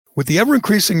With the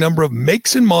ever-increasing number of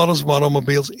makes and models of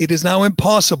automobiles, it is now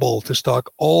impossible to stock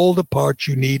all the parts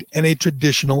you need in a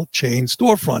traditional chain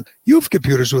storefront. You have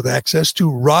computers with access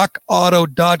to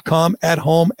rockauto.com at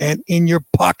home and in your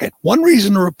pocket. One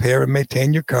reason to repair and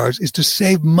maintain your cars is to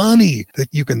save money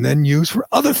that you can then use for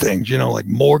other things, like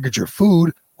mortgage or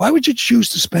food. Why would you choose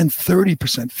to spend 30%,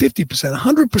 50%,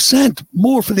 100%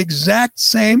 more for the exact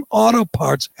same auto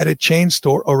parts at a chain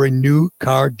store or a new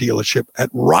car dealership?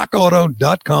 At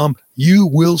rockauto.com, you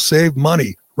will save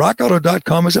money.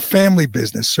 RockAuto.com is a family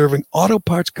business serving auto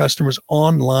parts customers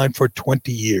online for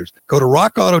 20 years. Go to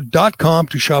RockAuto.com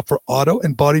to shop for auto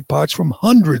and body parts from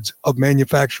hundreds of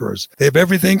manufacturers. They have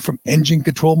everything from engine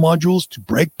control modules to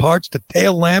brake parts to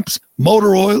tail lamps,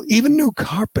 motor oil, even new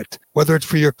carpet. Whether it's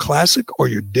for your classic or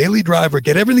your daily driver,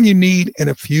 get everything you need in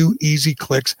a few easy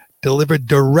clicks delivered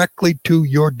directly to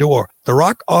your door. The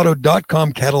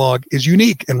RockAuto.com catalog is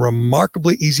unique and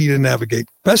remarkably easy to navigate.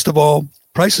 Best of all,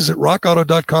 prices at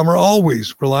rockauto.com are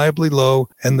always reliably low,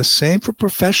 and the same for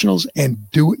professionals and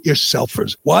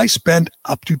do-it-yourselfers. Why spend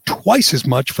up to twice as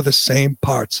much for the same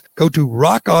parts? Go to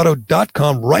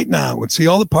rockauto.com right now and see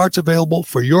all the parts available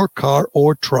for your car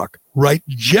or truck. Write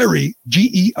Jerry,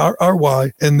 Gerry,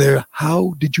 in their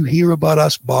How Did You Hear About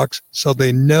Us box so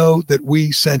they know that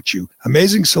we sent you.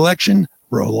 Amazing selection,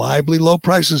 reliably low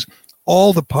prices,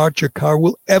 all the parts your car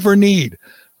will ever need.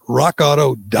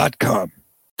 rockauto.com.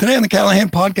 Today on the Callahan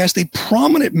Podcast, a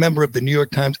prominent member of the New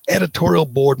York Times editorial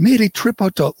board made a trip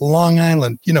out to Long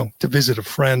Island, to visit a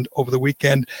friend over the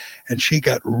weekend, and she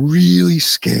got really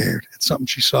scared at something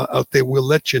she saw out there. We'll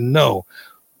let you know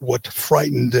what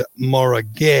frightened Maura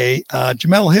Gay.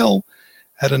 Jemele Hill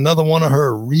had another one of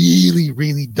her really,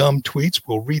 really dumb tweets.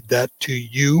 We'll read that to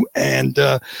you. And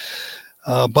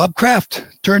Bob Kraft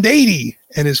turned 80,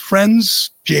 and his friends,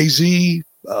 Jay-Z,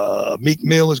 Meek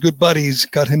Mill, his good buddies,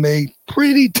 got him a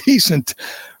pretty decent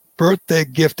birthday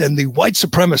gift. And the white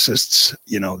supremacists,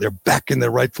 they're back in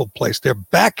their rightful place. They're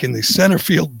back in the center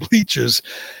field bleachers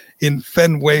in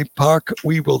Fenway Park.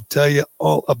 We will tell you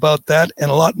all about that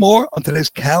and a lot more on today's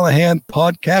Callahan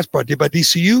Podcast, brought to you by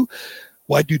DCU.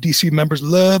 Why do DC members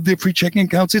love their free checking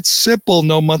accounts? It's simple.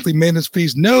 No monthly maintenance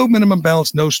fees, no minimum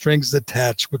balance, no strings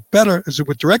attached. But better is that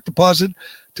with direct deposit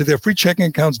to their free checking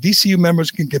accounts, DCU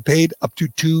members can get paid up to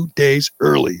 2 days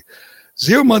early.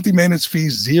 Zero monthly maintenance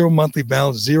fees, zero monthly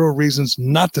balance, zero reasons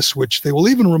not to switch. They will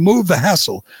even remove the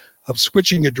hassle of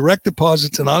switching your direct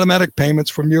deposits and automatic payments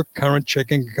from your current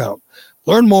checking account.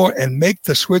 Learn more and make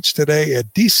the switch today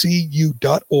at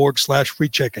dcu.org/free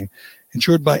checking.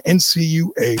 Insured by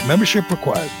NCUA. Membership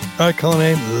required. All right,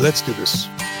 Callahan, let's do this.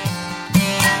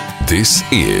 This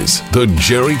is the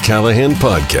Jerry Callahan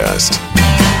Podcast.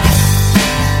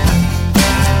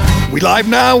 We live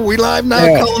now,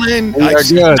 Callahan. We are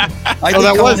good.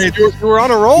 You were on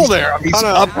a roll there. He's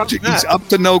up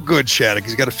to no good, Shattuck.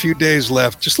 He's got a few days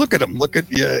left. Just look at him. Look at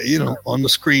on the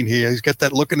screen here. He's got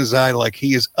that look in his eye like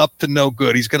he is up to no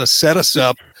good. He's going to set us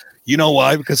up. You know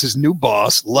why? Because his new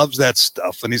boss loves that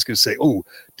stuff, and he's going to say, "Oh,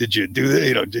 did you do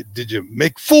that? Did you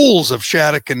make fools of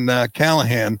Shattuck and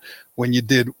Callahan when you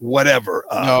did whatever?"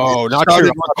 No, not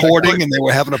started true. Recording, and they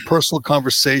were having a personal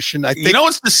conversation. I think.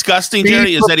 What's disgusting,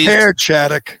 Jerry, is that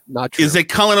Shattuck. Not true. Is that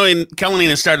Callahan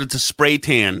has started to spray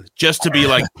tan just to be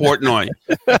like Portnoy.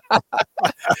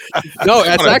 No,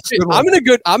 it's actually I'm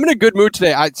in a good mood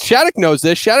today. Shattuck knows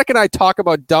this. Shattuck and I talk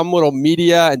about dumb little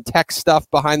media and tech stuff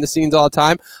behind the scenes all the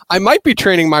time. I might be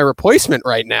training my replacement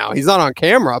right now. He's not on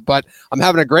camera, but I'm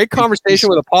having a great conversation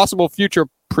with a possible future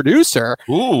producer.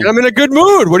 And I'm in a good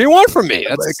mood. What do you want from me?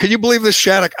 Can you believe this,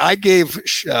 Shattuck? I gave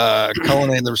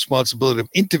Callahan the responsibility of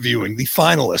interviewing the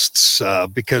finalists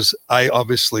because I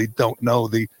obviously don't know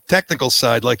the technical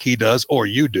side like he does or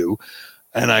you do.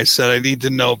 And I said, I need to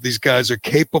know if these guys are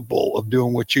capable of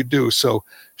doing what you do. So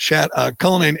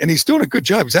Callahan, and he's doing a good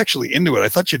job. He's actually into it. I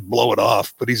thought you'd blow it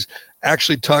off, but he's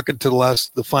actually talking to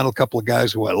the final couple of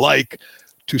guys who I like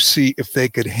to see if they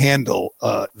could handle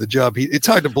the job. It's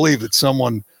hard to believe that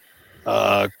someone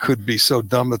could be so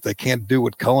dumb that they can't do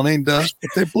what Callahan does. But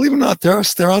they, believe it or not, they're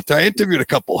out there. I interviewed a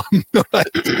couple.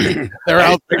 They're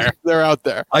out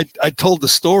there. I told the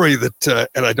story that,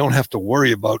 and I don't have to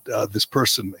worry about this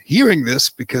person hearing this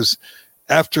because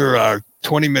after our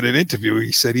 20-minute interview,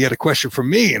 he said he had a question for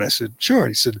me. And I said, sure. And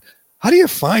he said, how do you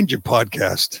find your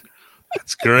podcast?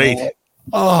 That's great.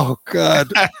 Oh,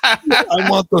 God. I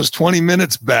want those 20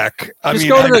 minutes back. Go to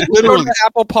the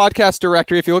Apple Podcast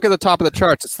directory. If you look at the top of the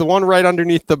charts, it's the one right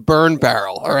underneath the Burn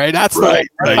Barrel. All right. That's right.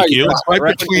 Thank you.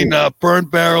 Right between Burn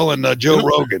Barrel and Joe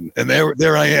Rogan. And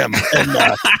there I am.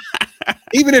 And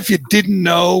Even if you didn't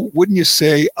know, wouldn't you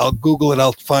say, I'll Google it,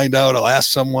 I'll find out, I'll ask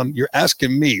someone? You're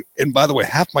asking me. And by the way,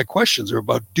 half my questions are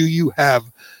about, do you have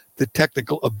the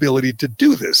technical ability to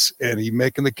do this? And he's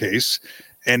making the case,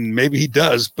 and maybe he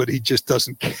does, but he just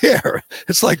doesn't care.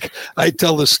 It's like, I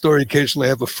tell this story occasionally. I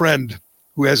have a friend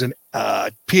who has an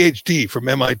PhD from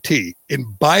MIT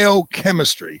in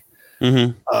biochemistry.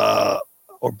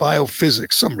 Or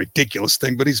biophysics, some ridiculous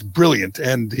thing, but he's brilliant,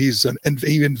 and he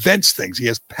invents things. He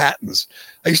has patents.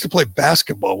 I used to play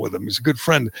basketball with him. He's a good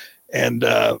friend, and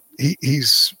he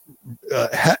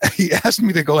asked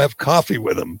me to go have coffee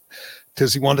with him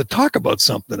because he wanted to talk about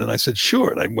something, and I said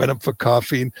sure. And I went up for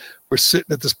coffee, and we're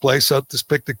sitting at this place out this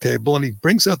picnic table, and he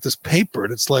brings out this paper,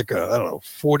 and it's like a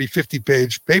 40,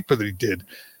 50-page paper that he did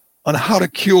on how to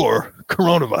cure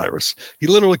coronavirus. He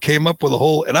literally came up with a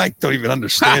whole, and I don't even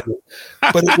understand it,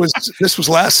 but this was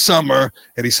last summer,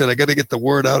 and he said, I got to get the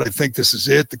word out. I think this is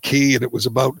it, the key. And it was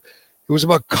about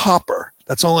copper.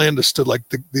 That's all I understood. Like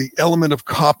the element of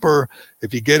copper,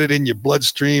 if you get it in your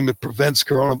bloodstream, it prevents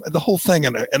corona, the whole thing.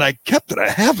 And I kept it, I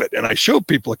have it. And I show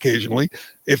people occasionally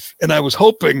and I was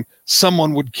hoping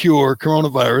someone would cure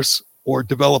coronavirus or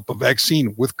develop a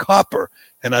vaccine with copper.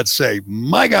 And I'd say,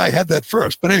 my guy had that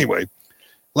first. But anyway,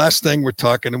 last thing, we're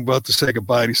talking, I'm about to say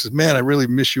goodbye. And he says, man, I really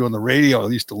miss you on the radio. I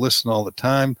used to listen all the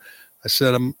time. I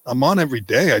said, I'm on every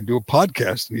day. I do a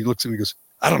podcast. And he looks at me and goes,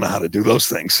 I don't know how to do those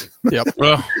things. Yep.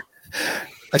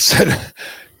 I said,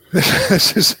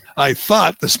 this is, I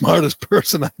thought, the smartest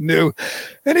person I knew.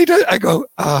 And he does. I go,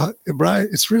 Brian,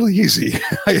 it's really easy.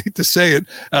 I hate to say it.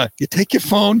 You take your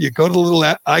phone, you go to the little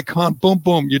icon, boom,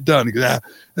 boom, you're done. He goes,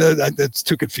 that's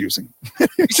too confusing. I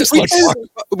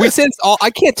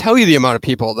can't tell you the amount of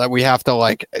people that we have to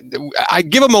I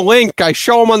give them a link, I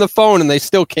show them on the phone, and they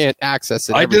still can't access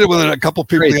it. I did it with a couple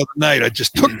people the other night. I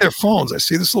just took their phones. I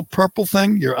see this little purple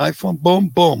thing, your iPhone, boom,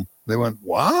 boom. They went,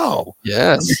 wow.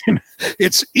 Yes. I mean,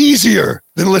 it's easier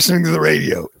than listening to the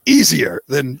radio. Easier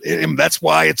than, and that's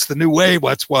why it's the new way.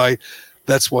 That's why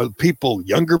people,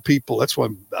 younger people, that's why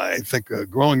I think a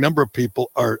growing number of people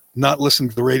are not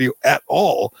listening to the radio at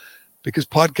all, because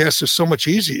podcasts are so much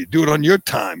easier. You do it on your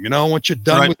time. Once you're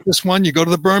done with this one, you go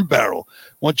to the Burn Barrel.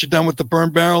 Once you're done with the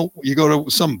Burn Barrel, you go to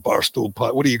some Barstool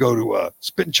pod. What do you go to?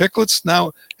 Spittin' Chicklets?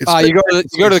 Now it's you go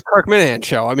to the Kirk Minahan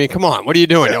show. I mean, come on, what are you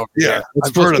doing? Yeah, it's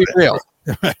supposed to be real.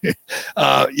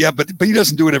 But he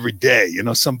doesn't do it every day.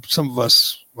 some of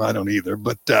us, well, I don't either.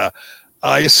 But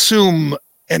I assume,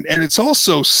 and it's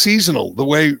also seasonal. The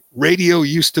way radio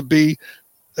used to be,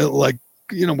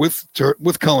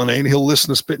 with Cullinane, he'll listen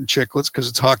to Spittin' Chicklets because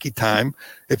it's hockey time.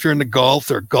 If you're into golf,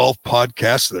 there are golf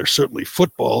podcasts. There's certainly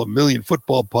football, a million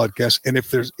football podcasts. And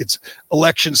if it's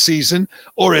election season,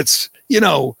 or it's,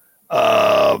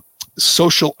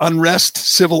 social unrest,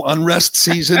 civil unrest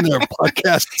season, there are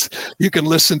podcasts you can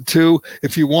listen to.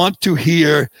 If you want to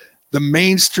hear the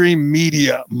mainstream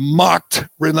media mocked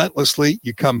relentlessly,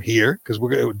 you come here, because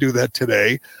we're going to do that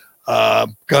today.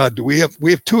 We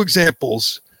have two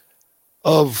examples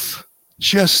of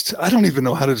just, I don't even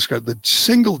know how to describe the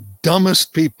single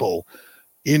dumbest people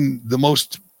in the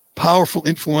most powerful,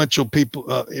 influential people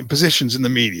in positions in the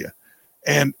media.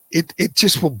 And it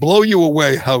just will blow you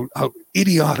away how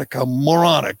idiotic, how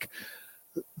moronic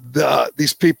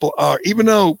these people are, even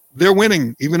though they're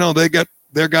winning, even though they got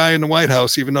their guy in the White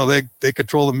House, even though they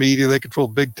control the media, they control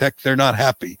big tech, they're not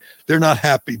happy. They're not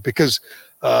happy because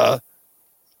let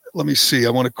me see.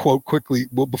 I want to quote quickly.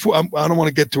 Well, before I don't want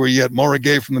to get to her yet. Maura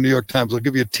Gay from the New York Times. I'll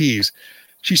give you a tease.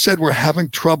 She said, we're having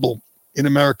trouble in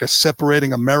America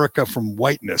separating America from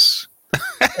whiteness.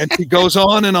 And she goes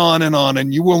on and on and on,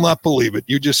 and you will not believe it.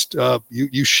 You just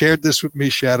you shared this with me,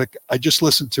 Shattuck. I just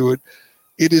listened to it.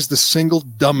 It is the single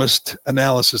dumbest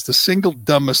analysis, the single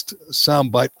dumbest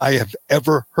soundbite I have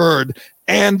ever heard.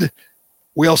 And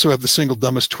we also have the single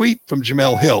dumbest tweet from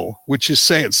Jemele Hill, which is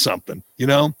saying something.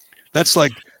 That's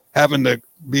like having the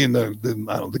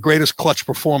greatest clutch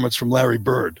performance from Larry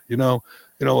Bird,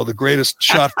 the greatest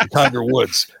shot from Tiger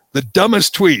Woods. The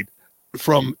dumbest tweet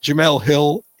from Jemele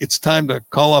Hill. It's time to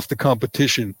call off the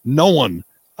competition. No one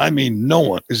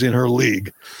is in her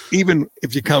league, even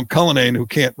if you count Cullinane, who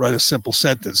can't write a simple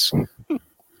sentence. We're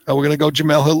going to go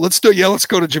Jemele Hill. Let's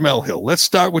go to Jemele Hill. Let's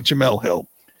start with Jemele Hill.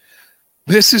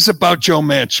 This is about Joe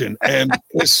Manchin, and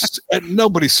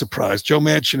nobody's surprised. Joe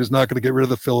Manchin is not going to get rid of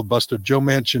the filibuster. Joe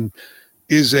Manchin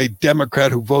is a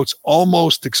Democrat who votes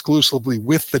almost exclusively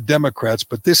with the Democrats,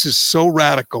 but this is so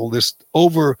radical, this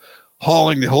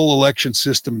overhauling the whole election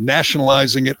system,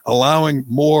 nationalizing it, allowing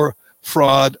more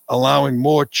fraud, allowing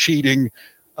more cheating,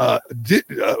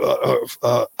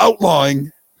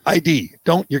 outlawing ID.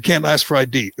 You can't ask for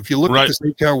ID. If you look at this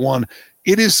HR1,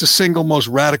 it is the single most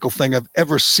radical thing I've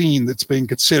ever seen that's being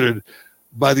considered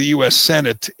by the U.S.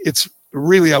 Senate. It's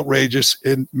really outrageous.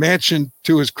 And Manchin,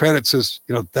 to his credit, says,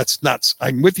 that's nuts.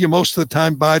 I'm with you most of the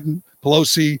time, Biden,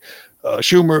 Pelosi,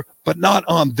 Schumer, but not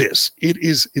on this. It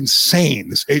is insane,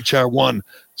 this H.R. 1.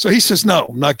 So he says, no,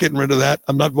 I'm not getting rid of that.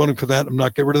 I'm not voting for that. I'm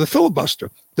not getting rid of the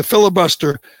filibuster. The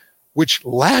filibuster, which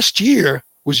last year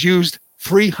was used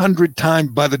 300 times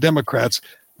by the Democrats.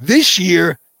 This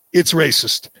year, it's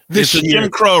racist. It's a Jim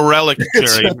Crow relic,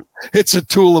 Jerry. It's a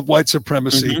tool of white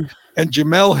supremacy. Mm-hmm. And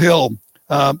Jemele Hill,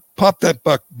 pop that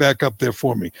back up there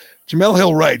for me. Jemele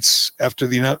Hill writes, after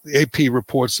the AP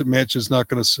reports that Manchin's not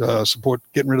going to support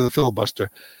getting rid of the filibuster,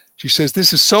 she says,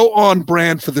 this is so on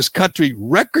brand for this country.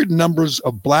 Record numbers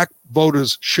of black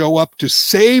voters show up to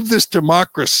save this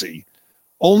democracy,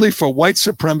 only for white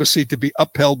supremacy to be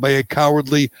upheld by a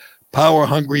cowardly,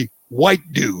 power-hungry white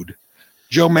dude.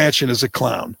 Joe Manchin is a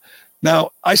clown.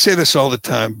 Now, I say this all the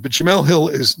time, but Jemele Hill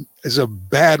is a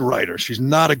bad writer. She's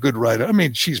not a good writer. I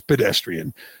mean, she's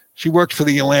pedestrian. She worked for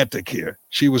The Atlantic here.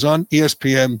 She was on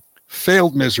ESPN,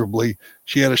 failed miserably.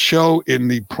 She had a show in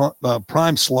the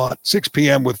prime slot, 6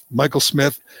 p.m. with Michael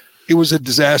Smith. It was a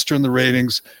disaster in the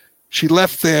ratings. She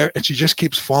left there, and she just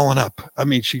keeps falling up. I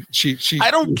mean, she. I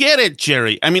don't get it,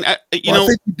 Jerry. I mean, I've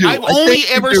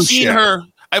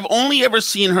only ever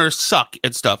seen her suck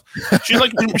at stuff. She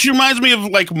reminds me of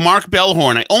like Mark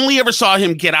Bellhorn. I only ever saw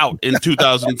him get out in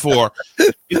 2004.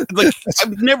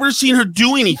 I've never seen her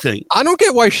do anything. I don't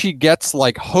get why she gets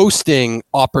like hosting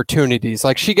opportunities.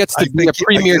 Like she gets to be a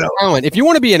premier talent. If you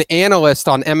want to be an analyst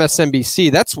on MSNBC,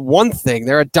 that's one thing.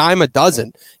 They're a dime a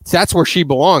dozen. That's where she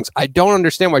belongs. I don't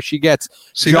understand why she gets.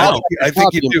 See, I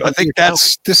think you do. I think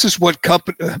this is what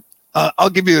company. I'll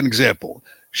give you an example.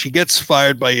 She gets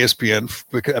fired by ESPN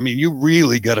because, I mean, you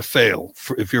really got to fail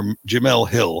if you're Jemele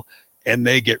Hill and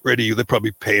they get rid of you. They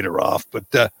probably paid her off,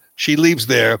 but she leaves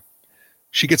there.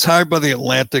 She gets hired by The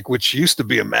Atlantic, which used to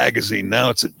be a magazine. Now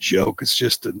it's a joke. It's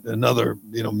just another,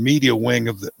 media wing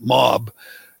of the mob,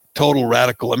 total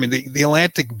radical. I mean, the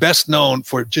Atlantic, best known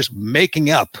for just making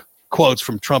up quotes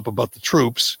from Trump about the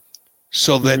troops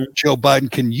so that Joe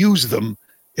Biden can use them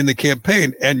in the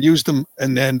campaign and used them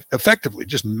and then effectively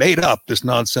just made up this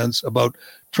nonsense about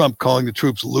Trump calling the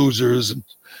troops losers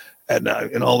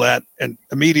and all that. And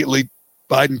immediately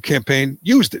Biden campaign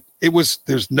used it.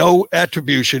 There's no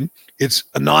attribution. It's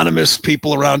anonymous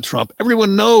people around Trump.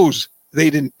 Everyone knows he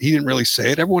didn't really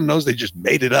say it. Everyone knows they just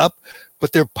made it up,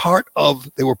 but they were part of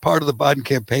the Biden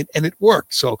campaign and it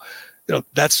worked. So,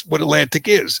 that's what Atlantic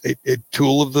is, a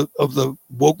tool of the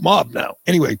woke mob now.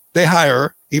 Anyway, they hire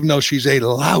her, even though she's a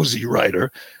lousy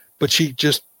writer, but she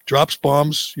just drops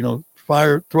bombs,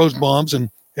 throws bombs, and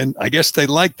I guess they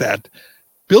like that.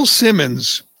 Bill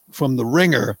Simmons from The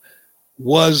Ringer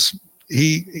was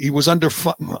under,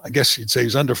 I guess you'd say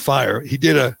he's under fire. He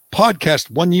did a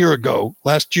podcast 1 year ago,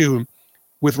 last June,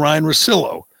 with Ryan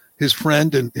Russillo, his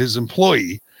friend and his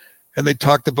employee. And they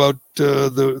talked about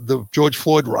the George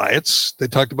Floyd riots. They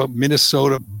talked about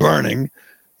Minnesota burning,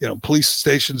 police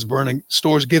stations burning,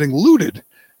 stores getting looted.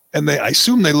 And I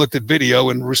assume they looked at video,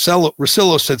 and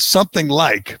Russillo said something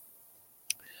like,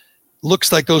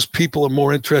 looks like those people are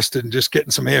more interested in just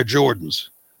getting some Air Jordans.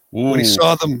 Ooh. When he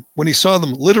saw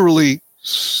them literally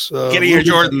getting Air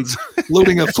Jordans,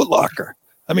 looting a Foot Locker.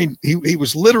 I mean, he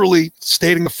was literally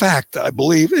stating a fact, I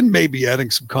believe, and maybe adding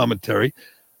some commentary.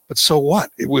 But so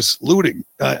what? It was looting.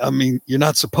 I mean, you're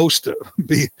not supposed to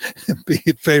be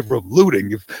in favor of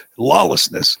looting,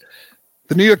 lawlessness.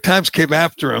 The New York Times came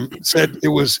after him and said it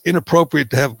was inappropriate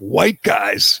to have white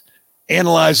guys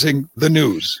analyzing the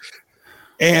news.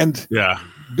 And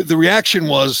the reaction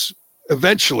was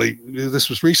eventually, this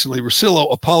was recently,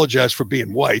 Russillo apologized for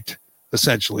being white,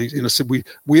 essentially. Said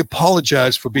we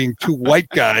apologize for being two white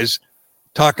guys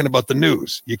talking about the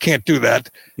news. You can't do that.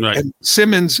 Right. And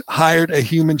Simmons hired a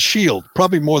human shield,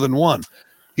 probably more than one.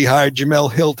 He hired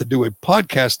Jemele Hill to do a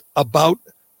podcast about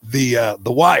the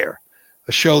Wire,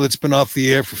 a show that's been off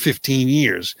the air for 15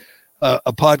 years.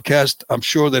 A podcast, I'm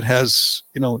sure, that has,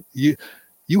 you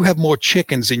have more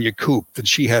chickens in your coop than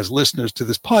she has listeners to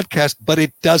this podcast, but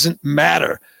it doesn't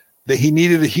matter. That he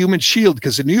needed a human shield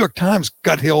because the New York Times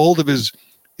got hold of his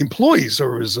employees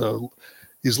or his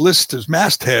list, his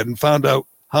masthead, and found out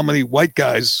how many white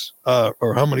guys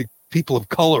or how many people of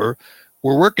color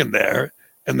were working there.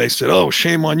 And they said, oh,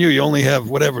 shame on you. You only have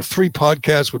 3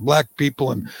 podcasts with black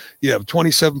people, and you have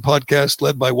 27 podcasts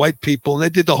led by white people. And they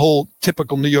did the whole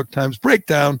typical New York Times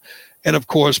breakdown. And of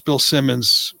course, Bill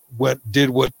Simmons did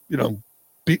what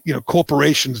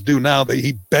corporations do now.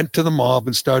 He bent to the mob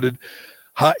and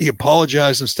he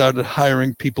apologized and started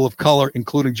hiring people of color,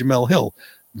 including Jemele Hill.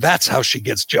 That's how she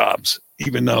gets jobs,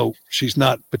 even though she's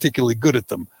not particularly good at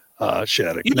them.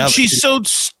 Shattuck. She's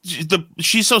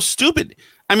so stupid.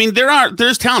 I mean,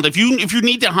 there's talent. If you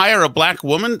need to hire a black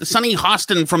woman, Sunny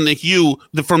Hostin from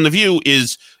The View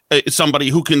is somebody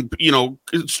who can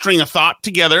string a thought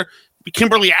together.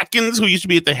 Kimberly Atkins, who used to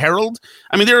be at the Herald.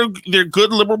 I mean, they're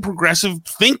good liberal progressive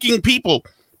thinking people.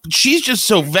 But she's just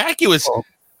so vacuous.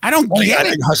 I don't get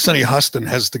it. Sunny Hostin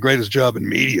has the greatest job in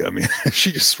media. I mean,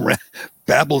 she just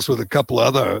babbles with a couple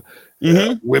other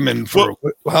women for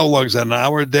how long is that? An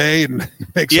hour a day? And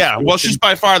she's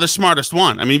by far the smartest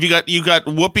one. I mean, you got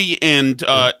Whoopi and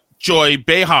Joy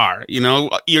Behar.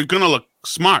 You're gonna look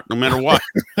smart no matter what.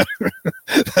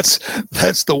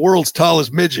 That's the world's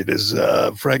tallest midget, as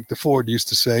Frank DeFord used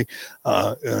to say,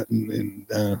 in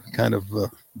kind of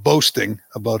boasting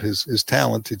about his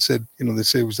talent. He'd said, they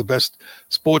say he was the best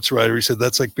sports writer. He said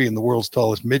that's like being the world's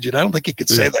tallest midget. I don't think he could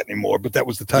say that anymore, but that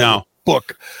was the title of the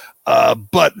book.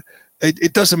 But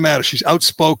it doesn't matter. She's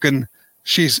outspoken. I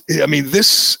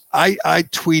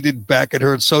tweeted back at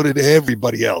her, and so did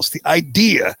everybody else. The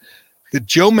idea that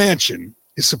Joe Manchin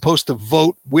is supposed to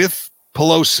vote with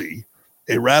Pelosi,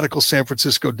 a radical San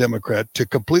Francisco Democrat, to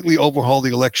completely overhaul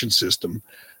the election system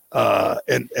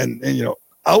and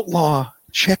outlaw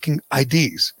checking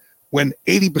IDs when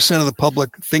 80% of the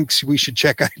public thinks we should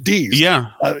check IDs.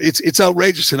 Yeah, it's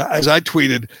outrageous. And as I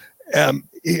tweeted,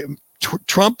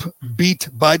 Trump beat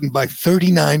Biden by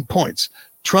 39 points.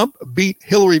 Trump beat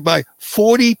Hillary by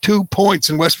 42 points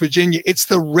in West Virginia. It's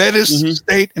the reddest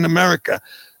state in America.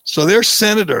 So their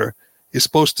senator is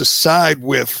supposed to side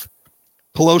with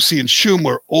Pelosi and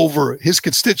Schumer over his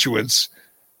constituents,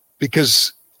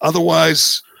 because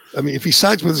otherwise, I mean, if he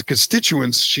sides with his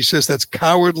constituents, she says that's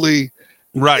cowardly,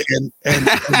 right, and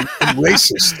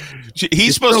racist.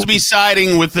 He's supposed to be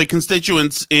siding with the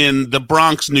constituents in the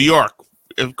Bronx, New York,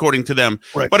 according to them.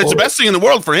 Right. But it's the best thing in the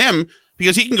world for him,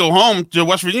 because he can go home to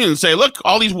West Virginia and say, look,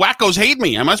 all these wackos hate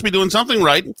me. I must be doing something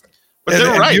right. But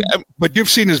they're right. But you've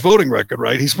seen his voting record,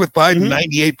 right? He's with Biden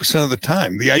 98% of the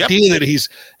time. The idea that he's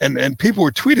and people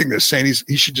were tweeting this saying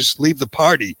he should just leave the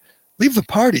party. Leave the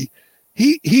party.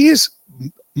 He is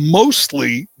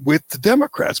mostly with the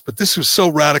Democrats, but this was so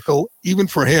radical, even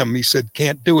for him. He said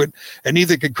can't do it, and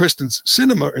neither can Kristen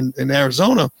Sinema in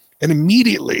Arizona. And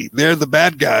immediately they're the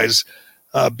bad guys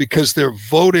because they're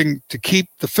voting to keep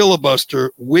the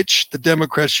filibuster, which the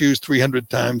Democrats used 300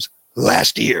 times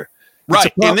last year.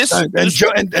 Right. And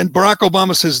Barack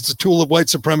Obama says it's a tool of white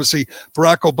supremacy.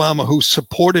 Barack Obama, who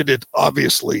supported it,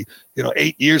 obviously,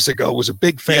 8 years ago, was a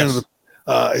big fan of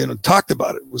the, talked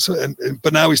about it.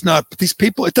 But now he's not. But these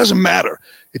people, it doesn't matter.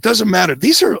 It doesn't matter.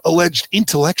 These are alleged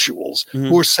intellectuals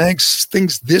who are saying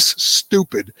things this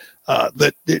stupid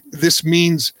that this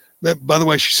means that, by the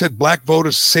way, she said black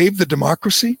voters save the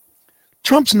democracy.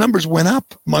 Trump's numbers went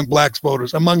up among black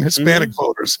voters, among Hispanic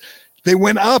voters. They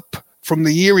went up from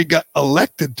the year he got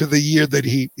elected to the year that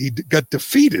he got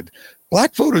defeated.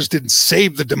 Black voters didn't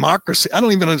save the democracy. I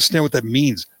don't even understand what that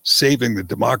means, saving the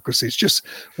democracy. It's just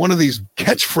one of these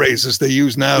catchphrases they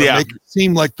use now to make it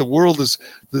seem like the world is,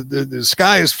 the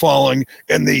sky is falling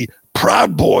and the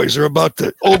Proud Boys are about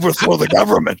to overthrow the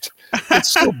government.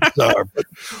 It's so bizarre.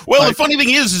 The funny thing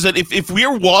is that if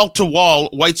we're wall-to-wall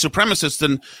white supremacists,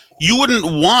 then you wouldn't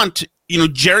want,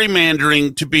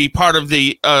 gerrymandering to be part of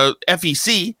the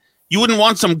FEC. You wouldn't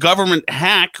want some government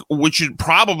hack, which should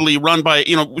probably run by,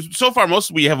 so far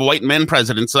most we have white men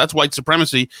presidents, so that's white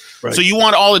supremacy. Right. So you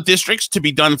want all the districts to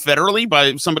be done federally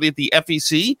by somebody at the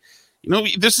FEC?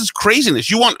 This is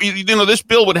craziness. You want, this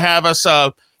bill would have us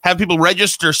have people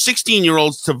register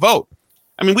 16-year-olds to vote.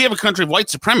 I mean, we have a country of white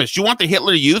supremacists. You want the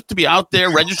Hitler Youth to be out there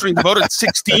registering to vote at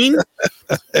 16?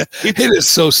 It is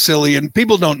so silly, and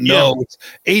people don't know. Yeah. It's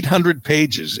 800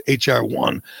 pages, H.R.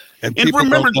 1. And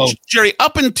remember, Jerry,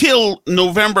 up until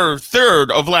November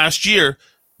 3rd of last year,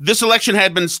 this election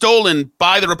had been stolen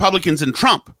by the Republicans and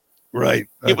Trump. Right.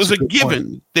 It was a given.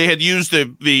 Point. They had used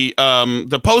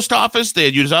the post office. They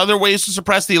had used other ways to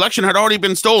suppress the election. Had already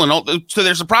been stolen. To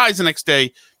their surprise, the next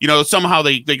day, somehow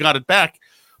they got it back.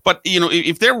 But,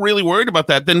 if they're really worried about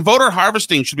that, then voter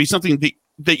harvesting should be something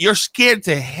that you're scared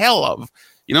to hell of.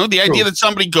 The idea that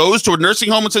somebody goes to a nursing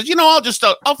home and says,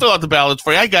 I'll fill out the ballots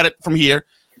for you. I got it from here.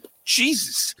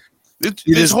 Jesus. It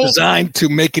is designed to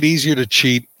make it easier to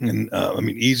cheat, and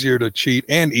easier to cheat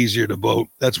and easier to vote.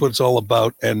 That's what it's all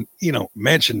about. And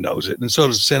Manchin knows it, and so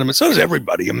does Sinema. So does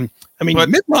everybody. But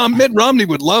Mitt Romney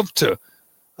would love to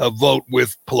vote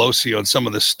with Pelosi on some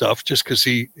of this stuff, just because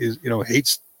he is,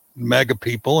 hates MAGA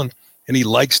people, and he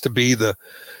likes to be the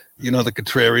the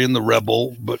contrarian, the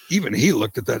rebel, but even he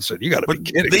looked at that and said, you got to be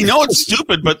kidding. They know it's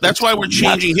stupid, but that's why we're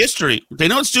changing history. They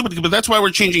know it's stupid, but that's why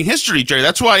we're changing history, Jerry.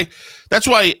 That's why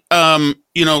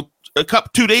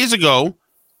 2 days ago,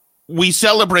 we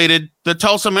celebrated the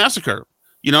Tulsa Massacre,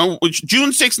 which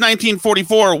June 6,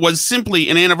 1944 was simply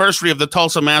an anniversary of the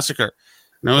Tulsa Massacre.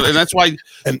 And that's why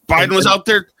Biden was out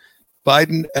there.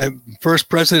 Biden, first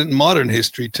president in modern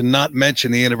history to not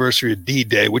mention the anniversary of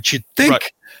D-Day, which you'd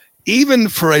think, even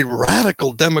for a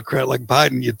radical Democrat like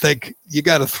Biden, you'd think you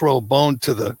got to throw a bone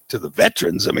to the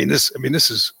veterans.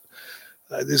 This is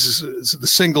the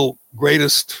single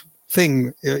greatest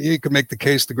thing. You could make the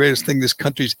case the greatest thing this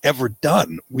country's ever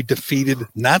done. We defeated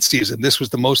Nazis, and this was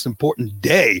the most important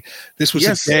day. This was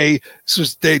a day. This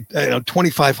was a day.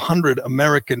 2,500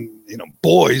 American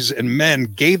boys and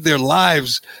men gave their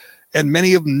lives. And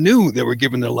many of them knew they were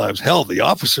giving their lives. Hell, the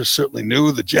officers certainly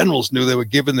knew. The generals knew they were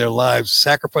giving their lives,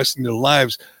 sacrificing their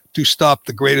lives to stop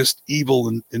the greatest evil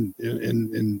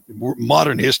in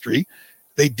modern history.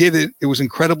 They did it. It was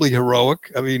incredibly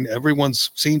heroic.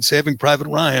 Everyone's seen Saving Private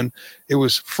Ryan. It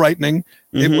was frightening.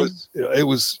 Mm-hmm. It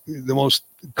was the most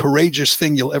courageous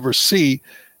thing you'll ever see.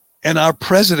 And our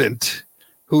president,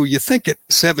 who you think at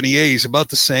 78 is about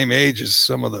the same age as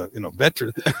some of the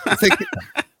veterans, I think.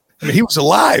 He was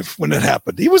alive when it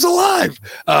happened. He was alive.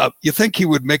 You think he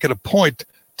would make it a point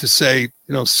to say,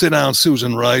 sit down,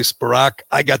 Susan Rice, Barack,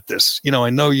 I got this. I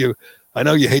know you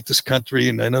hate this country,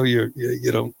 and I know you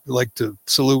don't like to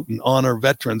salute and honor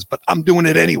veterans, but I'm doing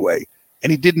it anyway.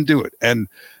 And he didn't do it. And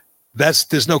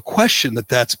there's no question that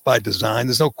that's by design.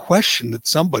 There's no question that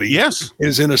somebody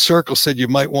is in a circle said you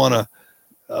might want to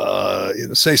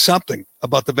say something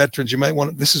about the veterans. You might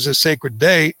want to, this is a sacred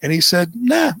day. And he said,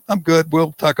 nah, I'm good.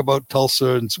 We'll talk about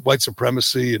Tulsa and white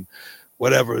supremacy and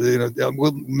whatever,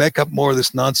 we'll make up more of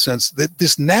this nonsense,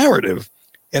 this narrative.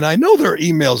 And I know there are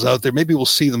emails out there. Maybe we'll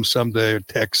see them someday, or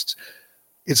texts.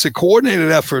 It's a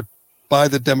coordinated effort by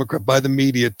the Democrat, by the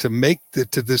media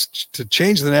to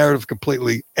change the narrative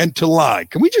completely and to lie.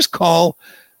 Can we just call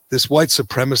this white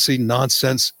supremacy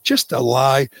nonsense just a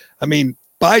lie?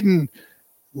 Biden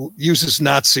uses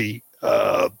Nazi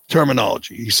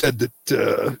terminology. He said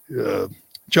that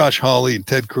Josh Hawley and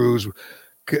Ted Cruz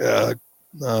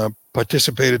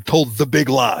participated, told the big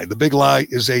lie. The big lie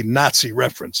is a Nazi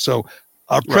reference. So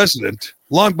our president,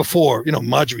 long before,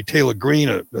 Marjorie Taylor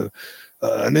Greene,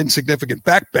 an insignificant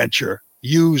backbencher,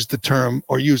 used the term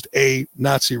or used a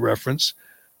Nazi reference.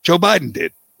 Joe Biden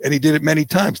did. And he did it many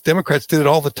times. Democrats did it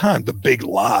all the time. The big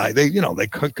lie. They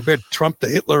compared Trump to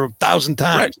Hitler 1,000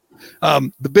 times.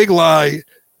 Right. The big lie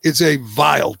is a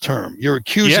vile term. You're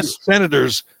accusing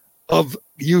senators of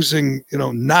using,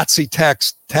 Nazi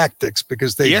tactics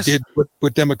because they did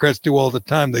what Democrats do all the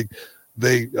time. They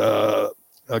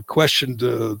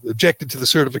objected to the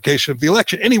certification of the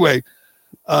election. Anyway,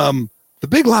 the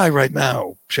big lie right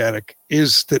now, Shattuck,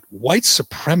 is that white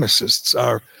supremacists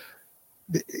are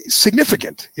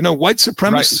significant. White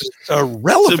supremacists are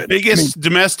relevant. The biggest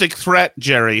domestic threat,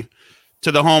 Jerry,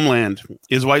 to the homeland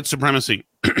is white supremacy.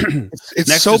 It's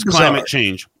next so is bizarre. climate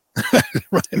change.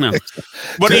 Right. No.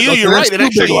 But you're right. It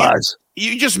actually,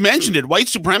 you just mentioned it. White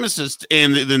supremacists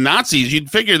and the Nazis.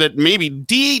 You'd figure that maybe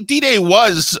D-Day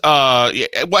was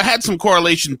had some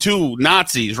correlation to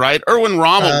Nazis, right? Erwin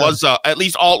Rommel was at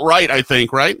least alt-right, I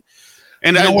think, right?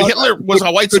 And Hitler was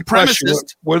a white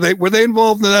supremacist. Were they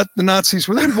involved in that? The Nazis,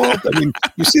 were they involved?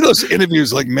 You see those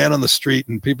interviews like Man on the Street,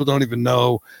 and people don't even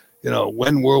know,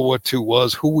 when World War II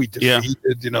was, who we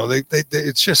defeated. They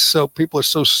it's just so, people are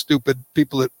so stupid.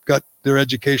 People that got their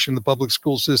education in the public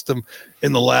school system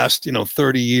in the last,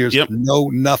 30 years know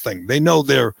nothing. They know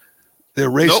they're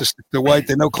racist. Nope. They're white.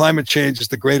 They know climate change is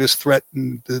the greatest threat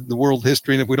in the world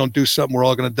history. And if we don't do something, we're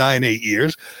all going to die in 8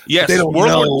 years. Yes. They don't World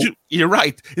know. War II, you're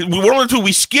right. World War II,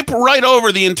 we skip right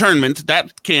over the internment,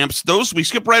 that camps. We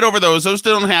skip right over those. Those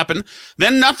don't happen.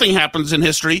 Then nothing happens in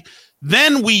history.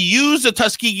 Then we use the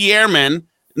Tuskegee Airmen,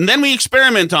 and then we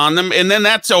experiment on them, and then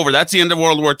that's over. That's the end of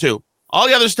World War II. All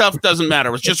the other stuff doesn't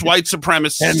matter. It's just white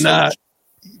supremacists.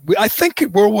 And I think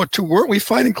in World War II, weren't we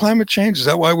fighting climate change? Is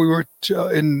that why we were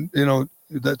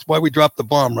that's why we dropped the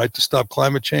bomb, right, to stop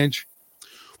climate change?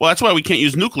 Well, that's why we can't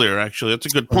use nuclear, actually. That's a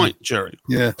good point, Jerry.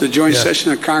 Yeah. The joint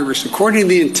session of Congress, according to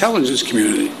the intelligence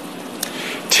community,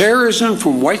 terrorism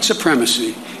from white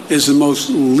supremacy is the most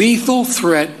lethal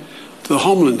threat to the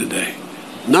homeland today.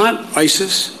 Not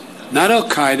ISIS, not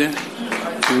Al-Qaeda,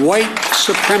 white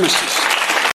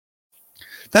supremacists.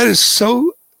 That is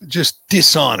so just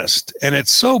dishonest, and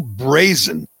it's so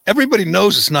brazen. Everybody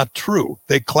knows it's not true.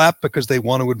 They clap because they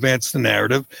want to advance the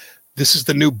narrative. This is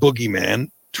the new boogeyman.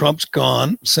 Trump's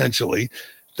gone, essentially.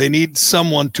 They need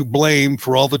someone to blame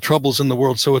for all the troubles in the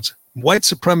world. So it's white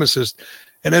supremacist.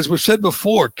 And as we've said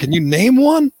before, can you name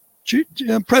one?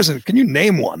 President, can you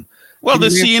name one? Well, the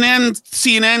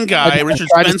CNN guy, Richard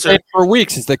Spencer, for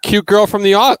weeks, is the cute girl from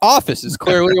The Office. Is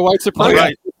clearly a white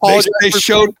supremacist. They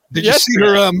showed. Did you see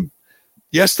her?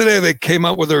 Yesterday, they came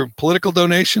out with her political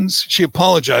donations. She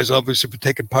apologized, obviously, for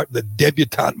taking part in the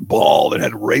debutante ball that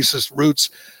had racist roots.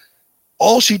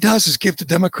 All she does is give to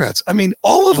Democrats. I mean,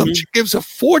 all of them. She gives a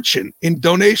fortune in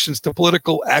donations to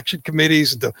political action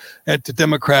committees and to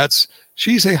Democrats.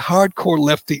 She's a hardcore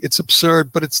lefty. It's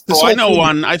absurd, but it's this. I know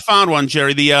one. I found one,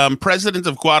 Jerry. The president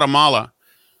of Guatemala.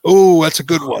 Oh, that's a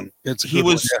good one. He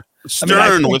was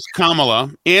stern with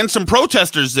Kamala, and some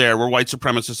protesters there were white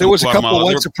supremacists. There was a couple of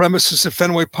white supremacists at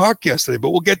Fenway Park yesterday,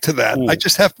 but we'll get to that.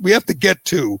 We have to get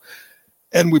to,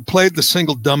 and we played the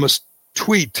single dumbest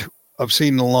tweet I've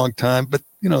seen in a long time. But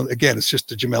again, it's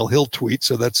just a Jemele Hill tweet,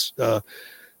 so that's a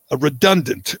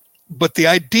redundant. But the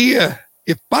idea,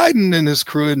 if Biden and his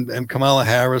crew and Kamala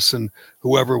Harris and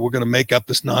whoever were going to make up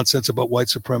this nonsense about white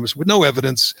supremacy with no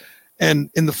evidence,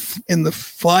 and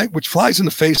which flies in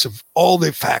the face of all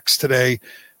the facts today.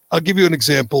 I'll give you an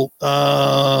example.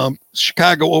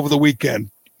 Chicago over the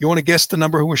weekend. You want to guess the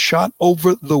number who was shot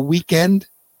over the weekend?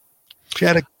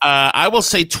 Chaddock? I will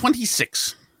say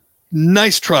 26.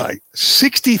 Nice try.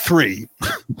 63.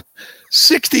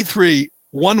 63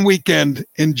 one weekend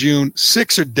in June.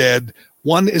 6 are dead.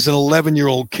 One is an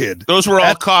 11-year-old kid. Those were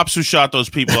all cops who shot those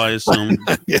people, I assume.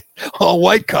 Yeah, all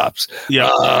white cops. Yeah.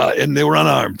 And they were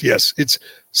unarmed. Yes.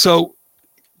 So,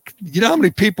 you know how many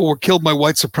people were killed by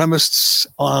white supremacists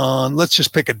on, let's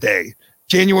just pick a day,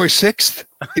 January 6th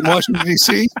in Washington,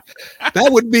 D.C.?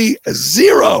 That would be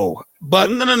 0.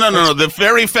 But no. The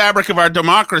very fabric of our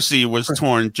democracy was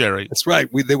torn, Jerry. That's right.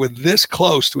 They were this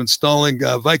close to installing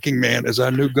Viking Man as our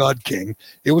new God King.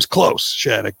 It was close,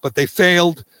 Shattuck, but they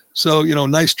failed. So,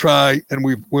 nice try, and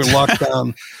we're locked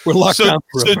down. We're locked down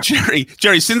forever. So,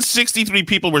 Jerry, since 63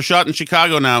 people were shot in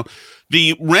Chicago now,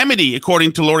 the remedy,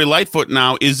 according to Lori Lightfoot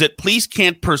now, is that police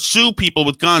can't pursue people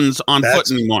with guns on foot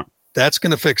anymore. That's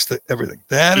going to fix everything.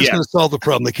 That is going to solve the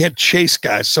problem. They can't chase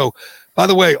guys. So, by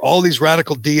the way, all these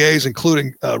radical DAs,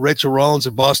 including Rachel Rollins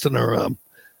in Boston, are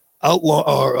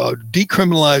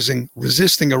decriminalizing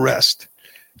resisting arrest.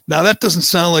 Now, that doesn't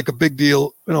sound like a big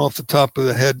deal, off the top of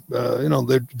the head.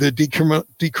 They're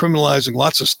decriminalizing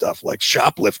lots of stuff like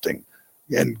shoplifting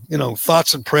and,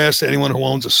 thoughts and prayers to anyone who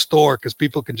owns a store, because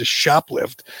people can just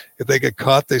shoplift. If they get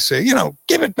caught, they say,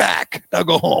 give it back. Now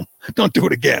go home. Don't do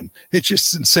it again. It's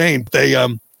just insane.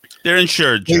 They're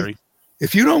insured, Jerry.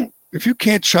 If you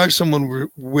can't charge someone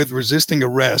with resisting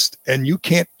arrest and you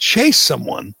can't chase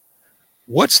someone,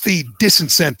 what's the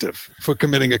disincentive for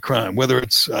committing a crime? Whether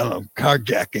it's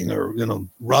carjacking or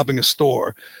robbing a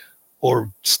store or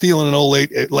stealing an old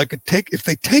lady, if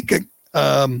they take a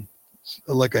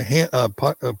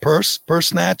purse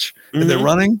snatch and they're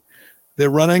running.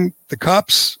 The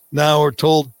cops now are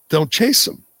told don't chase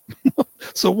them.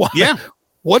 So why? Yeah.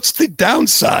 What's the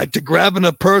downside to grabbing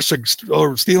a purse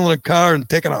or stealing a car and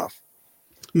taking off?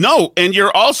 No, and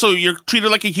you're treated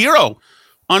like a hero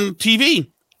on TV.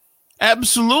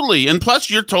 Absolutely. And plus,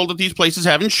 you're told that these places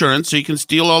have insurance, so you can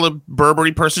steal all the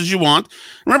Burberry purses you want.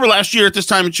 Remember last year at this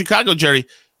time in Chicago, Jerry,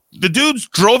 the dudes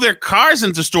drove their cars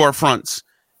into storefronts.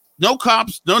 No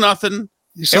cops, no nothing.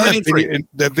 You saw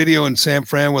that video in San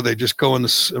Fran where they just go in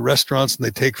the restaurants and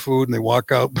they take food and they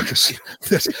walk out because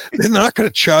they're not going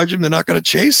to charge them. They're not going to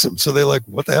chase them. So they're like,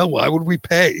 what the hell? Why would we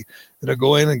pay?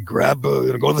 Go in and go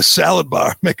to the salad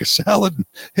bar, make a salad, and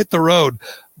hit the road.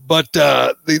 But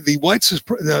the whites is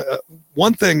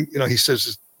one thing, he says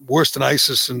is worse than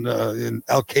ISIS and in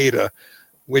Al Qaeda,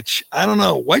 which I don't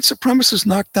know. White supremacists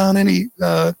knocked down any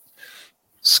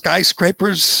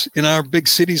skyscrapers in our big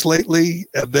cities lately?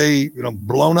 Have they,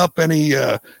 blown up any?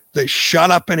 They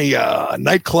shot up any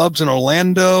nightclubs in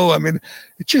Orlando? I mean,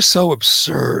 it's just so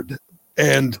absurd.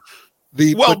 And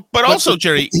but also,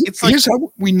 Jerry, it's like, here's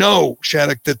how we know,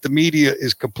 Shattuck, that the media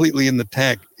is completely in the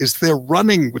tank. Is they're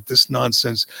running with this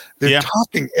nonsense. They're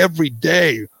talking every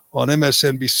day on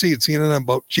MSNBC and CNN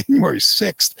about January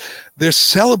 6th. They're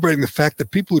celebrating the fact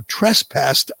that people who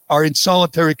trespassed are in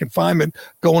solitary confinement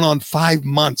going on 5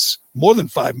 months, more than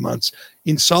 5 months,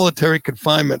 in solitary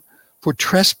confinement for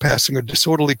trespassing or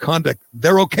disorderly conduct.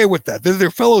 They're okay with that. They're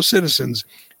their fellow citizens,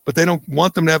 but they don't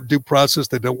want them to have due process.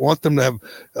 They don't want them to have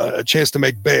a chance to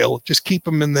make bail. Just keep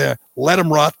them in there. Let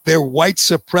them rot. They're white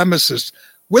supremacists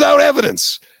without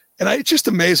evidence. And it's just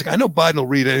amazing. I know Biden will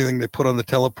read anything they put on the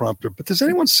teleprompter, but does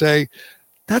anyone say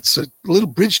that's a little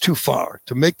bridge too far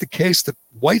to make the case that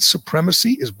white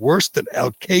supremacy is worse than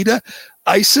Al Qaeda?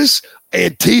 ISIS,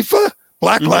 Antifa,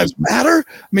 Black Lives Matter.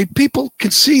 I mean, people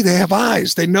can see, they have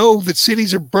eyes. They know that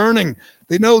cities are burning.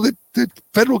 They know that the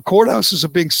federal courthouses are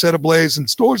being set ablaze and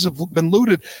stores have been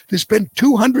looted. There's been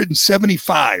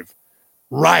 275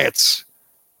 riots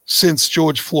since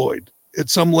George Floyd at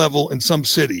some level in some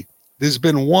city. There's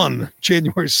been one,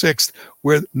 January 6th,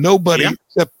 where nobody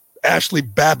except Ashley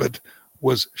Babbitt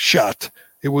was shot.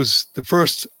 It was the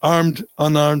first unarmed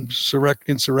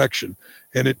insurrection,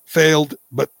 and it failed,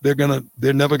 but they're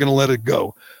never gonna let it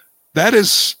go. That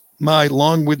is my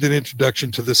long-winded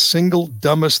introduction to the single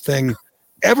dumbest thing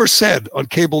ever said on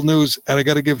cable news, and I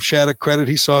got to give Shattuck credit.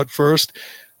 He saw it first.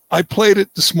 I played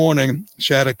it this morning,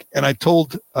 Shattuck, and I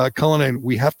told Cullinane,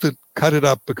 we have to cut it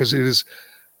up because it is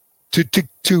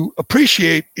to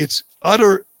appreciate its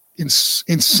utter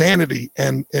insanity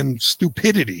and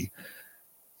stupidity.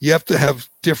 You have to have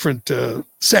different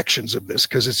sections of this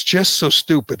because it's just so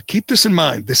stupid. Keep this in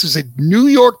mind. This is a New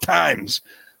York Times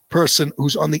person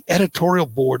who's on the editorial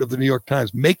board of the New York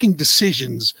Times making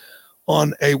decisions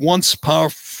on a once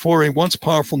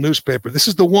powerful newspaper. This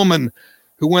is the woman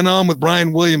who went on with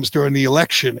Brian Williams during the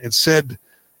election and said,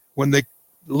 when they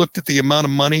looked at the amount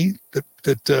of money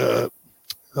that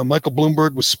Michael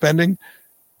Bloomberg was spending,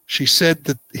 she said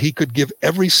that he could give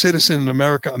every citizen in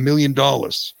America $1 million.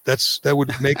 That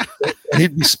would make, and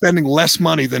he'd be spending less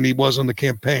money than he was on the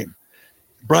campaign.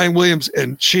 Brian Williams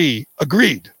and she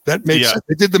agreed. That made sense.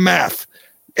 They did the math.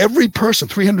 Every person,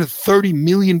 330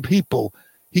 million people,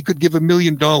 he could give $1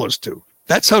 million to.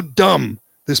 That's how dumb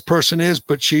this person is,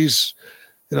 but she's,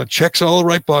 checks all the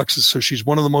right boxes. So she's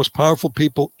one of the most powerful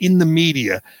people in the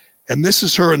media. And this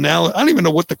is her analysis. I don't even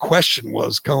know what the question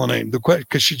was, Cullinane,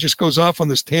 because she just goes off on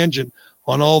this tangent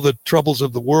on all the troubles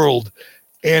of the world.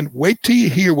 And wait till you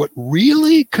hear what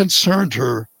really concerned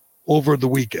her over the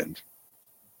weekend.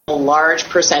 A large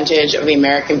percentage of the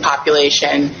American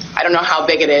population, I don't know how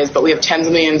big it is, but we have tens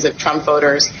of millions of Trump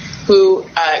voters who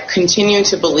continue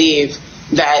to believe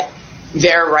that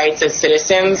their rights as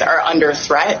citizens are under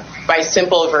threat by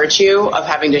simple virtue of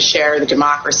having to share the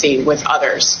democracy with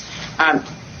others.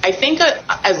 I think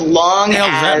as long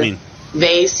as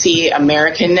they see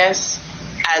Americanness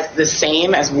as the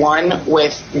same as one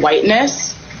with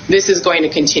whiteness, this is going to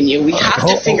continue. We have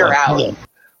to figure out.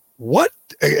 What?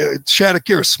 Shattuck,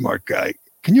 you're a smart guy.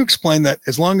 Can you explain that?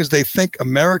 As long as they think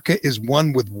America is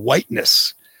one with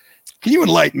whiteness. Can you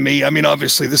enlighten me? I mean,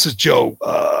 obviously, this is Joe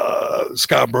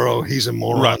Scarborough. He's a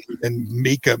moron. Right. And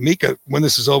Mika, when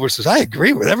this is over, says, I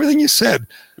agree with everything you said.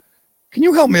 Can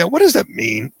you help me out? What does that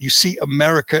mean? You see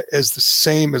America as the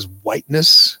same as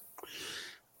whiteness?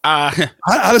 How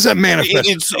does that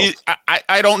manifest?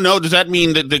 I don't know. Does that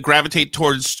mean that they gravitate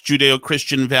towards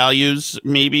Judeo-Christian values?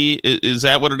 Maybe is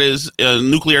that what it is?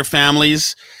 Nuclear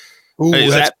families. Ooh,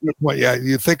 that's what. Yeah,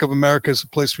 you think of America as a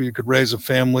place where you could raise a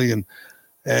family and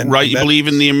right. You believe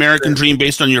in the American dream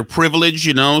based on your privilege,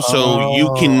 so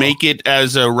you can make it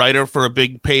as a writer for a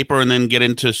big paper and then get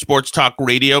into sports talk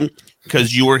radio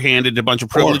because you were handed a bunch of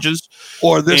privileges.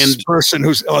 Or this person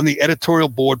who's on the editorial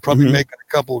board, probably making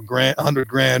a couple of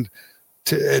 $100,000,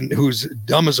 and who's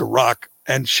dumb as a rock.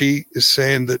 And she is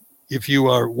saying that if you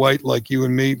are white like you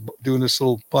and me doing this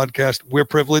little podcast, we're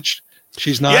privileged.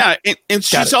 She's not. Yeah, and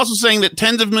she's also saying that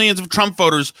tens of millions of Trump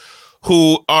voters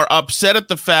who are upset at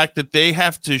the fact that they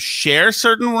have to share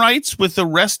certain rights with the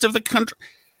rest of the country.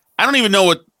 I don't even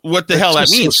know what the hell that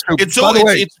means.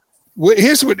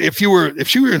 Here's what if you were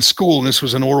in school and this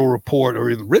was an oral report or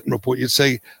a written report, you'd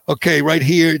say, okay, right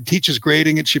here, teacher's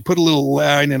grading it. She put a little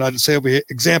line, and I'd say over here,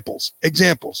 examples.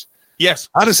 Yes.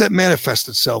 How does that manifest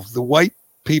itself? The white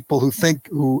people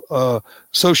who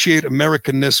associate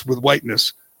Americanness with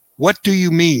whiteness. What do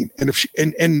you mean? And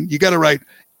and you got to write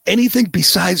anything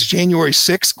besides January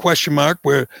 6th,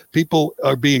 where people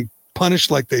are being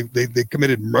punished like they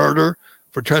committed murder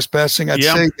for trespassing. I'd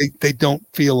say they don't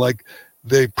feel like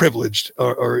they're privileged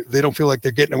or they don't feel like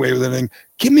they're getting away with anything.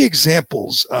 Give me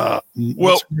examples.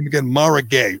 Mara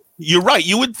Gay. You're right.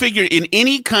 You would figure in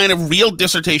any kind of real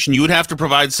dissertation, you would have to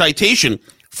provide citation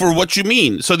for what you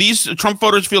mean. So these Trump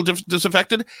voters feel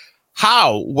disaffected.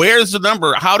 How? Where's the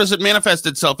number? How does it manifest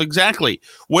itself exactly?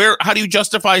 How do you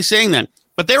justify saying that?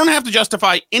 But they don't have to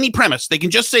justify any premise. They can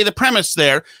just say the premise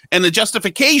there, and the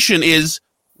justification is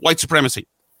white supremacy.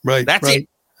 Right. That's it.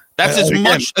 That's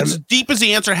as deep as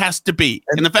the answer has to be.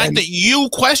 And the fact that you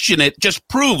question it just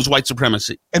proves white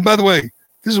supremacy. And by the way,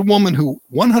 this is a woman who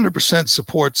 100%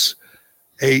 supports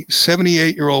a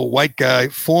 78-year-old white guy,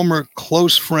 former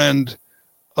close friend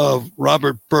of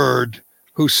Robert Byrd,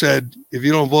 who said, if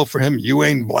you don't vote for him, you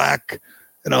ain't black.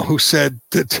 Who said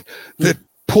that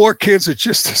poor kids are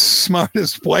just as smart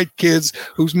as white kids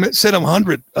who's said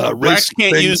 100. Blacks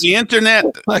can't use the internet.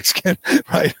 Blacks can't,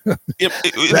 right.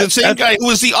 The same guy who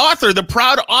was the author, the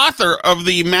proud author of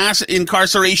the mass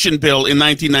incarceration bill in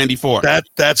 1994.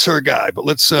 That's her guy. But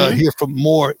let's hear from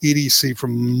more EDC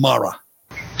from Mara.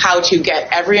 How to get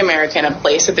every American a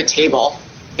place at the table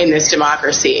in this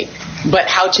democracy, but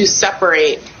how to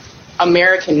separate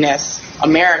Americanness,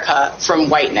 America, from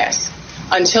whiteness.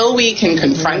 Until we can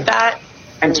confront that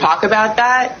and talk about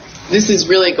that, this is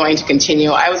really going to continue.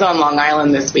 I was on Long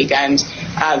Island this weekend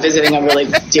visiting a really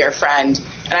dear friend,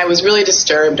 and I was really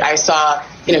disturbed. I saw,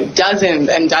 dozens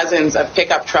and dozens of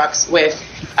pickup trucks with,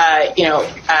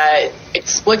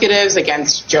 explicatives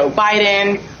against Joe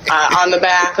Biden on the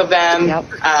back of them,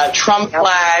 Trump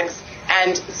flags,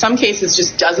 and some cases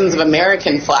just dozens of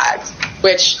American flags,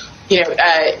 which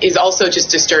is also just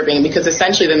disturbing because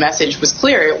essentially the message was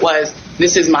clear. It was,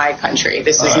 this is my country.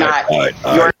 This is not your.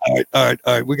 All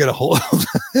right. We got a whole.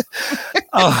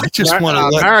 I just want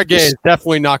to. Mara Gay is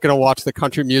definitely not going to watch the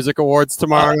Country Music Awards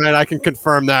tomorrow night. I can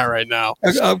confirm that right now.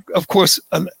 Of course,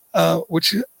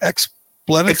 which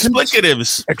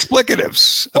explicatives.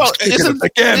 Well,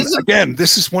 again,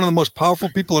 this is one of the most powerful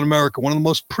people in America, one of the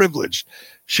most privileged.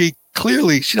 She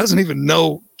doesn't even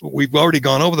know. We've already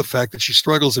gone over the fact that she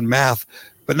struggles in math,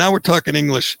 but now we're talking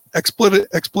English.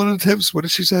 Expletives. What did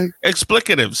she say?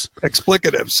 Explicatives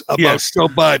about Joe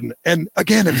Biden. And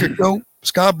again, if you go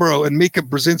Scarborough and Mika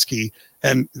Brzezinski,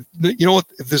 and you know what?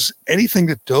 If there's anything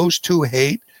that those two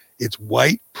hate, it's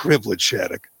white privilege,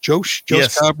 Shattuck. Joe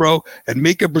Scarborough and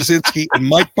Mika Brzezinski and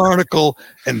Mike Barnacle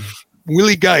and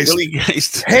Willie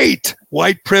Geist hate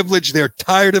white privilege. They're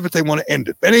tired of it. They want to end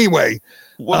it. But anyway.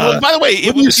 Well, by the way,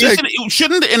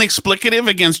 shouldn't an explicative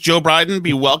against Joe Biden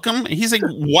be welcome? He's a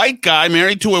white guy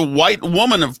married to a white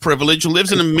woman of privilege who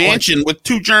lives in a mansion with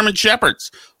 2 German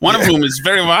shepherds, one of whom is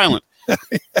very violent.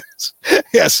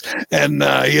 Yes. And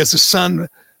he has a son.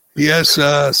 He has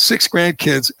 6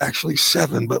 grandkids, actually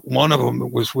 7, but one of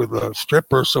them was with a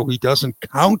stripper, so he doesn't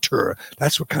count her.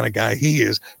 That's what kind of guy he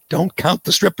is. Don't count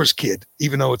the stripper's kid,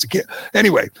 even though it's a kid.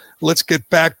 Anyway, let's get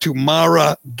back to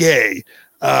Mara Gay.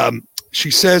 She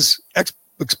says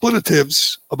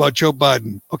expletives about Joe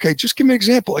Biden. Okay, just give me an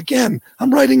example. Again,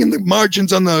 I'm writing in the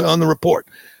margins on the report.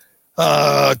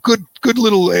 Good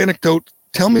little anecdote.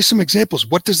 Tell me some examples.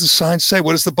 What does the sign say?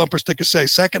 What does the bumper sticker say?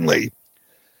 Secondly,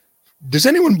 does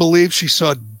anyone believe she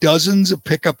saw dozens of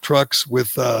pickup trucks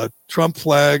with Trump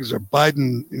flags or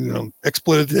Biden,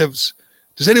 expletives?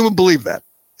 Does anyone believe that?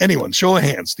 Anyone? Show of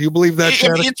hands. Do you believe that?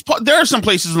 There are some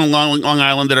places in Long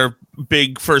Island that are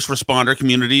big first responder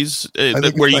communities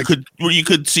where you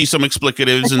could see some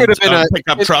explicatives and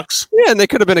pickup trucks. Yeah, and they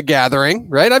could have been a gathering,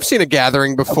 right? I've seen a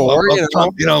gathering before.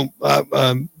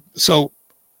 So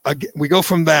we go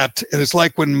from that, and it's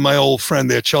like when my old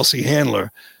friend there, Chelsea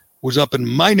Handler, was up in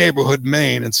my neighborhood,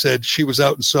 Maine, and said she was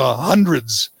out and saw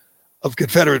hundreds of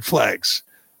Confederate flags.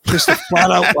 Just a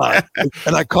flat out lie.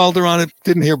 And I called her on it,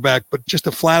 didn't hear back, but just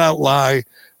a flat out lie.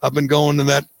 I've been going to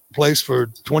that place for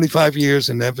 25 years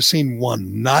and never seen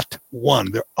one, not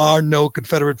one. There are no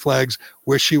Confederate flags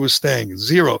where she was staying,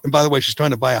 0. And by the way, she's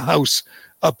trying to buy a house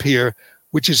up here,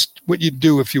 which is what you'd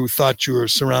do if you thought you were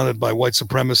surrounded by white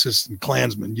supremacists and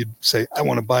Klansmen. You'd say, I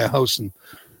want to buy a house and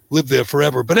live there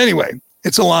forever. But anyway,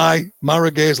 it's a lie.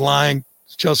 Mara Gay is lying.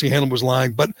 Chelsea Handler was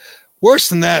lying. But worse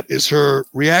than that is her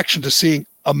reaction to seeing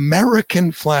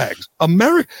American flags.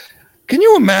 Can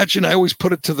you imagine? I always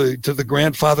put it to the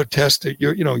grandfather test.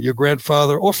 Your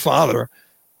grandfather or father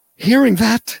hearing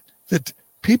that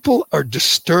people are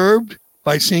disturbed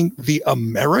by seeing the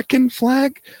American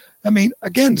flag. I mean,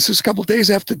 again, this is a couple of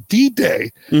days after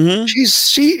D-Day. Mm-hmm.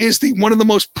 She is one of the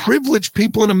most privileged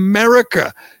people in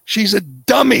America. She's a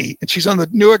dummy, and she's on the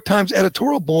New York Times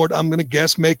editorial board. I'm going to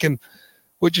guess making,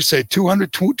 what'd you say,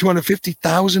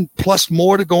 250,000 plus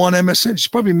more to go on MSN. She's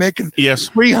probably making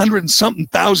 300 and something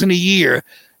thousand a year,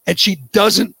 and she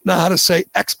doesn't know how to say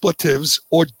expletives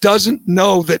or doesn't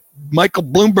know that Michael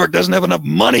Bloomberg doesn't have enough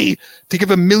money to give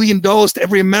 $1 million to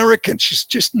every American. She's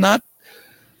just not.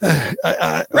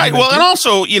 Right. Well, and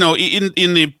also, in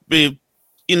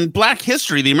Black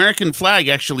history, the American flag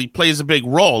actually plays a big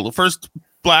role. The first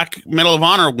Black Medal of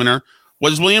Honor winner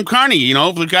was William Carney,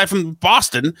 the guy from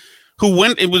Boston who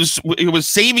it was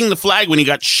saving the flag when he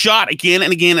got shot again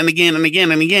and again and again and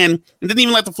again and again, and didn't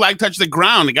even let the flag touch the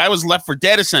ground. The guy was left for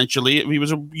dead, essentially. He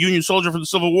was a Union soldier for the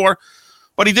Civil War,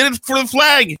 but he did it for the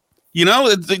flag.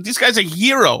 This guy's a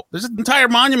hero. There's entire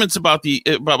monuments about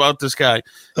this guy.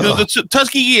 The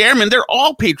Tuskegee Airmen, they're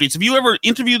all patriots. Have you ever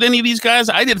interviewed any of these guys?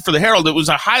 I did for the Herald. It was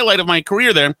a highlight of my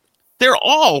career there. They're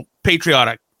all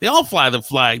patriotic. They all fly the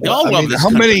flag. They all love this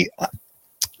country.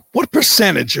 What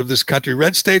percentage of this country,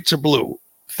 red states or blue,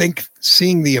 think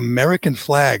seeing the American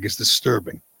flag is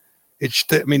disturbing?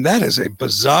 That is a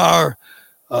bizarre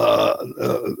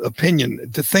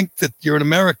opinion, to think that you're an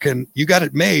American, you got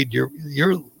it made,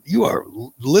 you are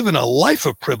living a life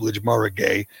of privilege, Maura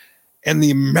Gay, and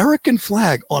the American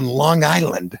flag on Long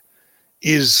Island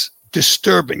is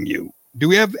disturbing you. Do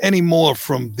we have any more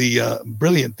from the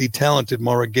brilliant, the talented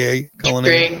Maura Gay?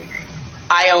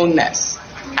 I own this.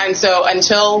 And so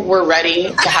until we're ready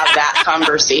to have that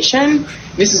conversation,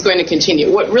 this is going to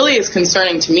continue. What really is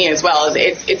concerning to me as well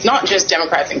is it's not just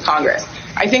Democrats in Congress.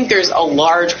 I think there's a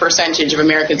large percentage of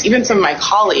Americans, even some of my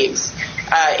colleagues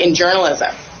in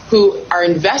journalism, who are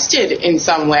invested in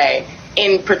some way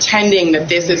in pretending that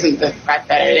this isn't the threat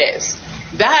that it is.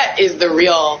 That is the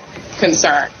real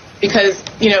concern. Because,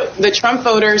 the Trump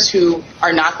voters who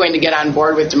are not going to get on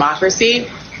board with democracy,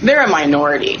 they're a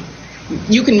minority.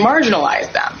 You can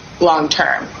marginalize them long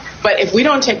term. But if we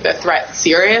don't take the threat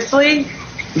seriously,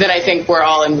 then I think we're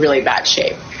all in really bad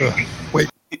shape.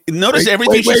 Notice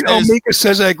everything she says. Mika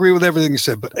says I agree with everything you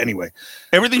said, but anyway.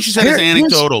 Everything she said is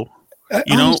anecdotal.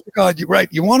 God, you're right.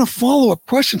 You want to follow up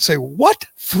question, say, what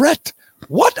threat?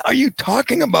 What are you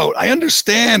talking about? I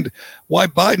understand why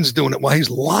Biden's doing it, why he's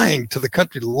lying to the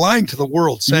country, lying to the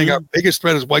world, saying our biggest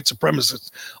threat is white supremacists.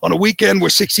 On a weekend where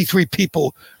 63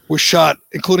 people were shot,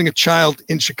 including a child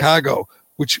in Chicago,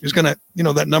 which is going to,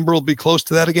 that number will be close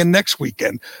to that again next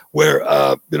weekend, where,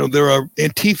 there are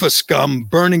Antifa scum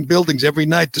burning buildings every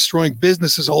night, destroying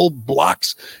businesses, whole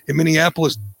blocks in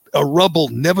Minneapolis, a rubble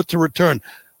never to return.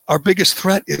 Our biggest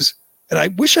threat is, and I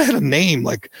wish I had a name,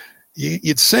 like,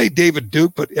 you'd say David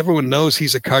Duke, but everyone knows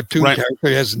he's a cartoon character.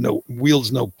 He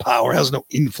wields no power, has no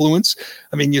influence.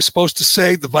 I mean, you're supposed to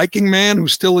say the Viking man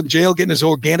who's still in jail getting his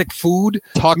organic food.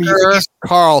 Tucker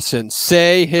Carlson.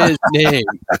 Say his name.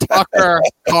 Tucker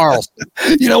Carlson.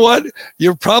 You know what?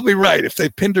 You're probably right. If they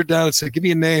pinned her down and said, give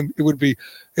me a name, it would be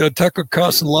Tucker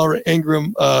Carlson, Laura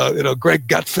Ingraham, Greg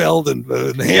Gutfeld, and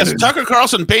yes, Tucker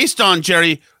Carlson, based on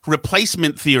Jerry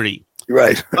replacement theory.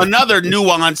 Right. Another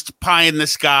nuanced pie in the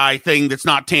sky thing that's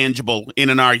not tangible in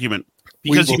an argument.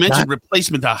 Because you mentioned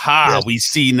replacement. Yes. We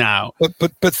see now.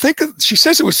 But think of, she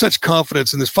says it with such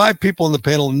confidence, and there's 5 people on the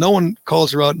panel, and no one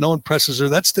calls her out, no one presses her.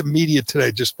 That's the media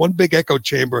today, just one big echo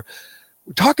chamber.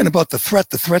 We're talking about the threat.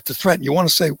 And you want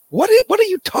to say, what are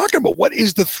you talking about? What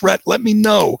is the threat? Let me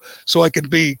know so I can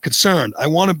be concerned. I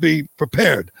want to be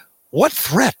prepared. What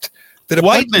threat? That a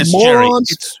whiteness, morons,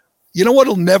 Jerry. You know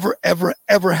what'll never, ever,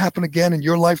 ever happen again in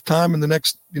your lifetime, in the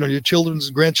next, your children's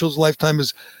and grandchildren's lifetime,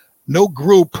 is no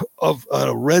group of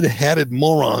red-hatted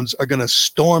morons are going to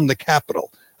storm the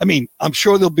Capitol. I mean, I'm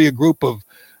sure there'll be a group of,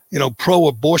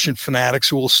 pro-abortion fanatics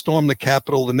who will storm the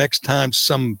Capitol the next time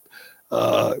some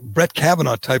Brett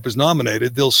Kavanaugh type is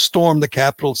nominated. They'll storm the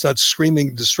Capitol, start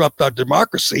screaming, disrupt our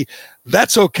democracy.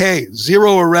 That's okay.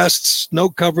 0 arrests, no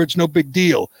coverage, no big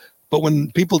deal. But when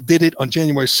people did it on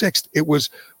January 6th, it was,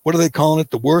 what are they calling it?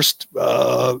 The worst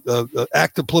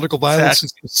act of political violence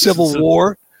since the Civil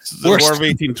War. The War of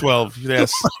 1812,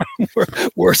 yes.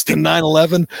 Worse than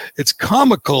 9/11. It's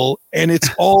comical, and it's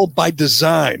all by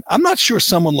design. I'm not sure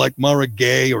someone like Maura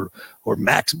Gay or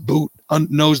Max Boot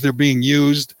knows they're being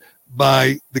used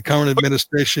by the current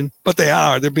administration, but they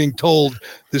are. They're being told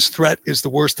this threat is the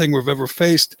worst thing we've ever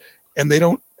faced, and they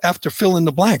don't have to fill in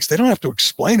the blanks. They don't have to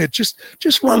explain it. Just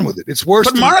run with it. It's worse.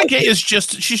 But Maura Gay is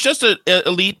she's just an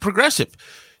elite progressive.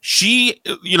 She,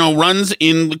 runs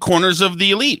in the corners of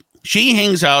the elite. She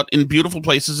hangs out in beautiful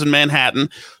places in Manhattan.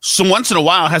 So once in a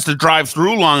while has to drive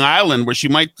through Long Island where she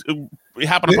might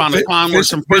happen upon a pond where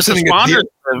some first responders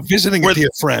visiting a dear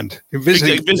friend.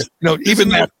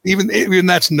 Even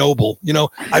that's noble.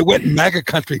 I went in MAGA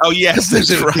country. Oh yes, to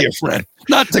visit a dear friend,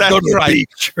 not to go to the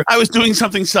beach. I was doing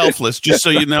something selfless, just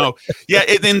so you know. Yeah,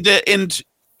 and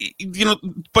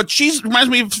but she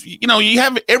reminds me of you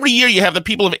have every year you have the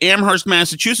people of Amherst,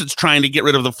 Massachusetts, trying to get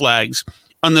rid of the flags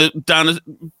down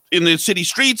in the city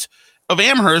streets of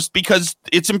Amherst because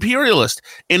it's imperialist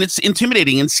and it's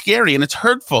intimidating and scary and it's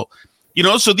hurtful.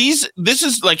 So this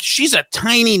is like, she's a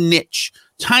tiny niche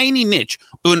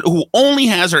who only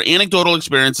has her anecdotal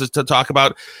experiences to talk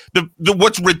about. The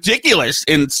what's ridiculous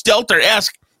and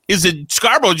Stelter-esque is that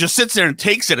Scarborough just sits there and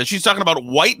takes it, and she's talking about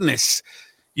whiteness.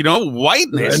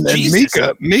 Whiteness.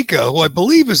 And Mika, who I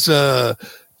believe is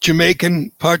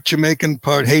Jamaican, part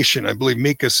Haitian. I believe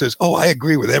Mika says, "Oh, I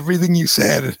agree with everything you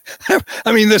said."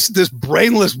 I mean, this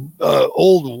brainless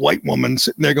old white woman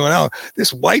sitting there going, "Oh,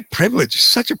 this white privilege is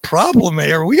such a problem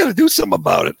here. We got to do something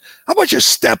about it. How about you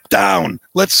step down?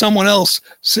 Let someone else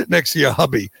sit next to your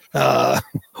hubby,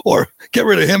 or get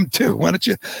rid of him too. Why don't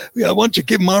you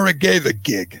give Mara Gay the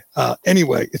gig?"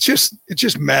 Anyway, it's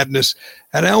just madness.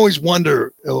 And I always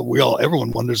wonder,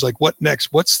 everyone wonders, like, what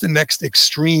next? What's the next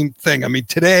extreme thing? I mean,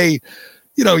 today,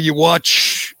 you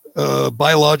watch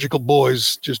biological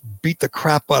boys just beat the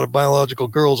crap out of biological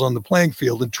girls on the playing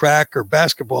field in track or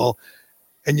basketball.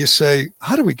 And you say,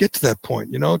 how do we get to that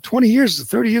point? 20 years,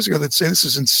 30 years ago, they'd say this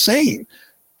is insane.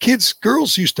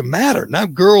 Girls used to matter. Now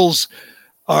girls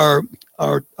are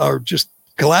just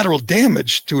collateral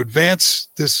damage to advance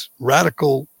this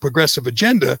radical progressive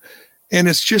agenda. And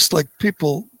it's just like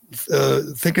people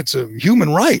think it's a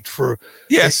human right for a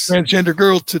transgender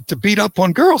girl to beat up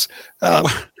on girls.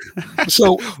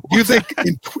 So do you think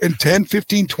in 10,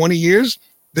 15, 20 years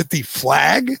that the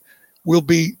flag will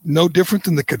be no different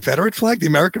than the Confederate flag? The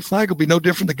American flag will be no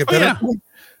different than the Confederate flag?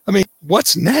 I mean,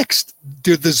 what's next?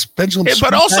 This pendulum?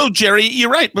 But also, Jerry,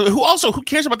 you're right. But who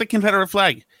cares about the Confederate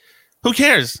flag? Who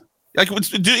cares? Like,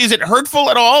 is it hurtful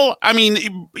at all? I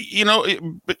mean,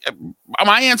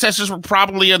 my ancestors were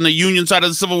probably on the Union side of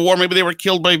the Civil War. Maybe they were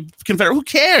killed by Confederate. Who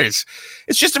cares?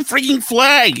 It's just a freaking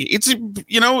flag.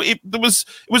 It was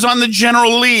on the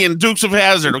General Lee and Dukes of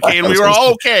Hazzard. Okay, and we were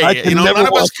all okay. None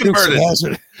of us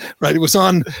converted. Right? It was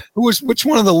on. Which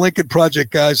one of the Lincoln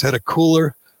Project guys had a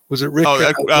cooler? Was it Rick?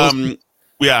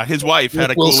 Yeah, his wife had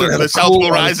a cooler. The South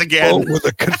will rise again with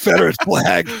a Confederate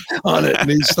flag on it, and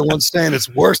he's the one saying it's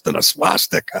worse than a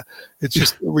swastika. It's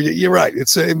just, you're right.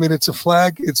 It's a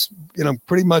flag. It's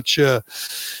pretty much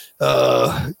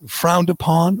frowned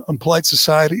upon on polite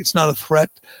society. It's not a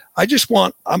threat.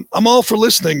 I'm all for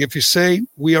listening. If you say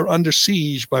we are under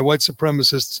siege by white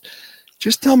supremacists,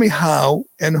 just tell me how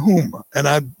and whom, and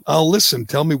I'll listen.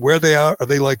 Tell me where they are. Are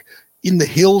they like in the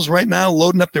hills right now,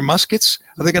 loading up their muskets?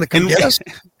 Are they going to come get us?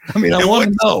 I mean, I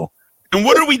want to know. And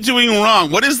what are we doing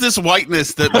wrong? What is this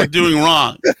whiteness that we're doing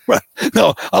wrong? Right.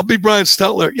 No, I'll be Brian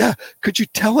Steltler. Yeah. Could you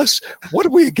tell us, what are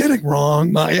we getting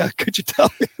wrong, Maya? Could you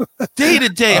tell me? Day to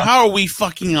day, how are we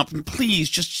fucking up? And please,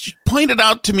 just point it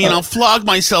out to me and I'll flog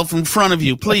myself in front of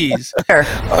you, please.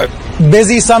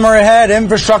 Busy summer ahead,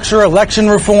 infrastructure, election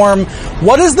reform.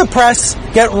 What does the press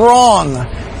get wrong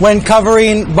when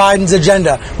covering Biden's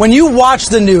agenda? When you watch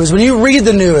the news, when you read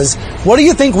the news, what do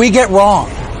you think we get wrong?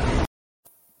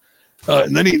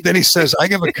 And then he says, I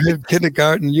have a kid in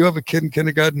kindergarten. You have a kid in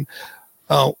kindergarten.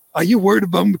 Are you worried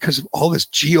about them because of all this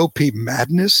GOP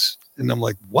madness? And I'm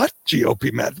like, what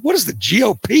GOP madness? What is the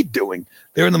GOP doing?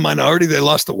 They're in the minority. They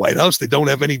lost the White House. They don't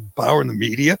have any power in the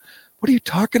media. What are you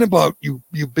talking about, you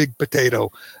big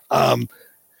potato?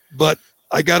 But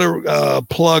I got to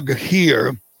plug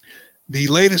here the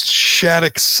latest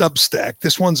Shattuck Substack.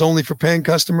 This one's only for paying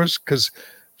customers because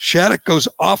Shattuck goes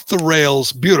off the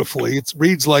rails beautifully. It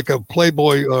reads like a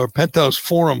Playboy or Penthouse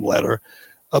Forum letter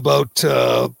about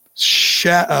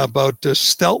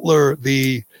Steltler.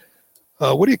 The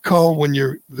what do you call when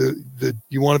you're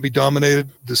you want to be dominated?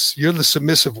 You're the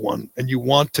submissive one, and you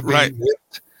want to be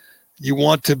whipped. You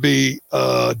want to be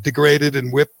degraded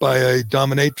and whipped by a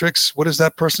dominatrix. What is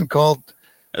that person called?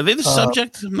 Are they the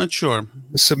subject? I'm not sure.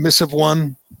 The submissive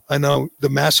one. I know the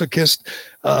masochist.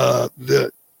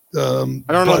 I don't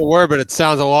know the word, but it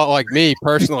sounds a lot like me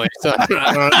personally. So I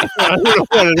don't know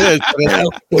what it is.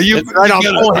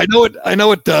 I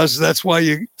know it does. That's why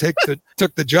you took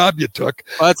the job you took.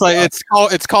 Well, that's like it's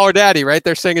call her daddy, right?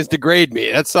 They're saying it's degrade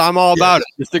me. I'm all about it.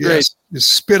 Just degrade. Yes, you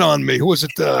spit on me. Who was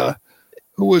it?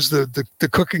 Who was the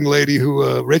cooking lady?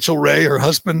 Who Rachel Ray, her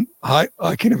husband? I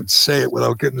can't even say it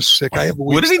without getting sick.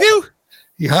 What did he do?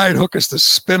 He hired hookers to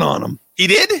spin on him. He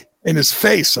did? In his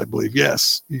face, I believe.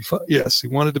 Yes. He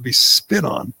wanted to be spit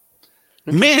on.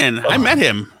 Man, I met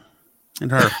him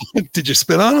and her. Did you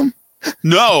spit on him?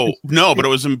 No, but it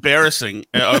was embarrassing.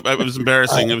 It was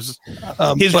embarrassing. It was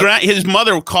his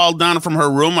mother called down from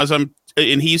her room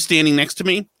and he's standing next to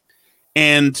me,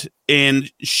 and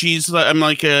she's I'm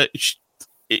like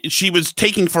she was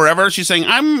taking forever. She's saying,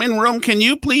 "I'm in room. Can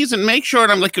you please and make sure?"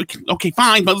 And I'm like, "Okay,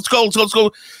 fine, but let's go."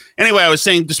 Anyway, I was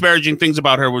saying disparaging things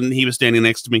about her when he was standing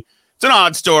next to me. It's an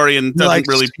odd story and doesn't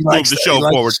really move the show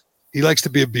forward. He likes to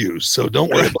be abused, so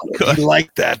don't worry about it. He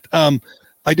liked that.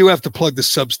 I do have to plug the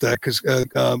Substack because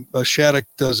Shattuck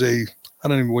does I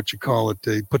don't even know what you call it,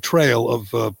 a portrayal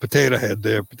of Potato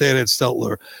Head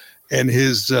Steltler and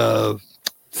his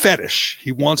fetish.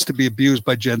 He wants to be abused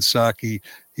by Jen Psaki.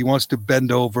 He wants to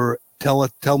bend over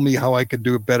tell me how I could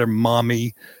do it better,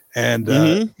 mommy. And,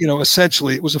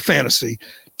 essentially it was a fantasy.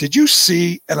 Did you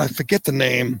see, and I forget the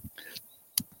name,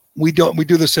 we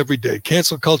do this every day.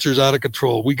 Cancel culture is out of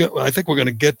control. I think we're going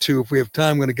to get to, if we have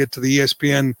time, we're going to get to the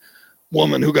ESPN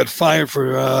woman who got fired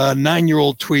for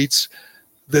 9-year-old tweets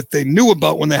that they knew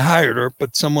about when they hired her,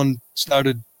 but someone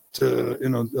started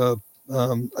to,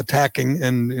 attacking,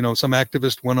 and, some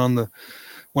activist went on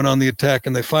the attack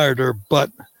and they fired her.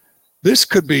 But this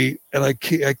could be, and I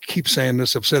keep saying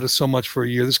this, I've said it so much for a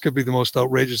year, this could be the most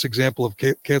outrageous example of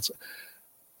cancel.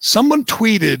 Someone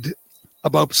tweeted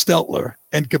about Steltler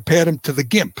and compared him to the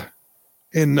GIMP.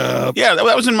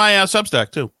 That was in my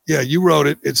Substack too. Yeah, you wrote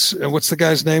it. It's what's the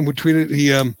guy's name who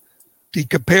tweeted? He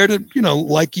compared it,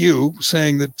 like you,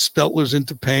 saying that Steltler's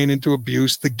into pain, into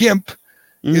abuse. The GIMP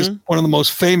is one of the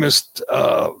most famous,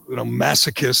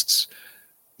 masochists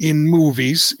in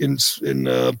movies. In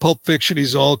Pulp Fiction,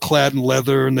 he's all clad in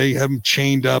leather and they have him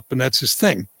chained up, and that's his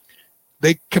thing.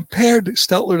 They compared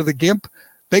Steltler to the GIMP.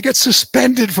 They got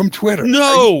suspended from Twitter.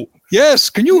 No. Yes.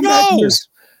 Can you imagine this?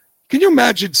 Can you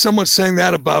imagine someone saying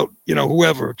that about,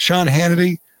 whoever, Sean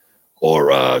Hannity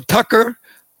or Tucker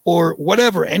or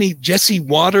whatever, any Jesse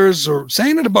Waters, or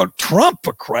saying it about Trump,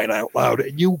 for crying out loud,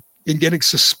 and getting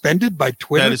suspended by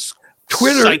Twitter? That is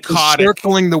Twitter psychotic. Is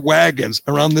circling the wagons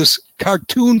around this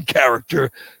cartoon character,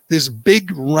 this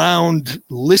big, round,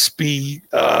 lispy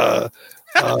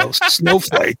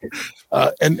snowflake,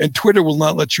 and Twitter will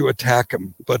not let you attack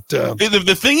him. But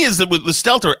the thing is that with the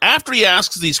Stelter, after he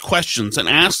asks these questions and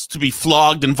asks to be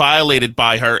flogged and violated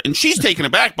by her, and she's taken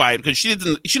aback by it because she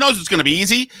knows it's going to be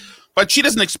easy, but she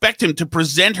doesn't expect him to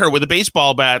present her with a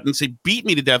baseball bat and say, "Beat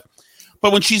me to death."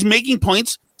 But when she's making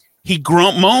points, he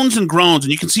moans and groans,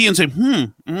 and you can see him say,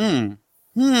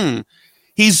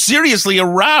 He's seriously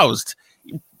aroused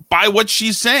by what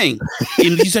she's saying.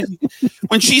 And he said,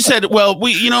 when she said, "Well,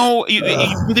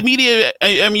 the media,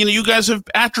 you guys have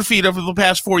atrophied over the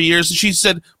past 4 years," and she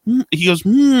said, he goes,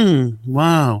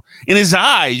 wow. In his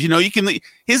eyes,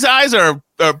 his eyes are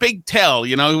a big tell,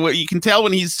 you can tell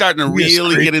when he's starting to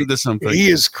really get into something.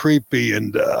 He is creepy.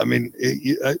 And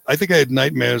I think I had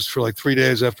nightmares for like 3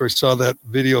 days after I saw that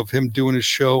video of him doing his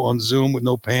show on Zoom with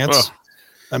no pants. Oh.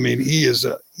 I mean, he is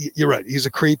you're right. He's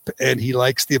a creep and he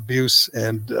likes the abuse.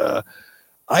 And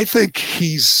I think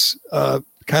he's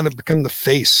kind of become the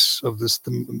face of this,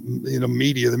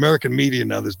 media, the American media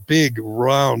now, this big,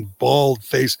 round, bald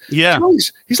face. Yeah.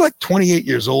 He's like 28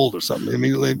 years old or something. I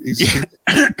mean,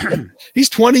 he's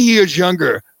 20 years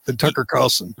younger than Tucker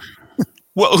Carlson.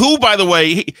 Well, who, by the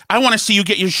way, I want to see you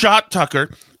get your shot,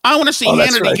 Tucker. I want to see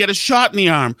Hannity get a shot in the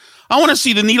arm. I want to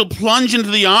see the needle plunge into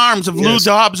the arms of Lou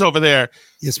Dobbs over there.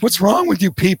 Yes, what's wrong with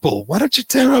you people? Why don't you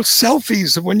take out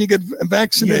selfies of when you get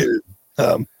vaccinated?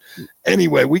 Yeah.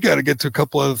 Anyway, we got to get to a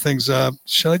couple other things.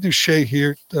 Shall I do Shay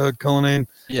here, Cullinane?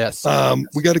 Yes.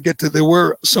 We got to get to, there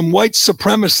were some white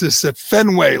supremacists at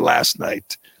Fenway last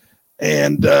night.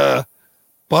 And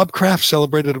Bob Kraft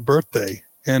celebrated a birthday.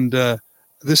 And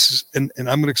this is, and I'm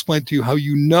going to explain to you how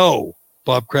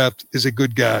Bob Kraft is a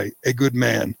good guy, a good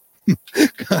man.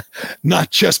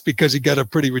 Not just because he got a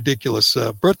pretty ridiculous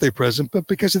birthday present, but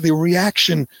because of the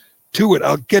reaction to it.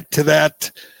 I'll get to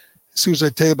that as soon as I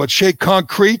tell you about Shea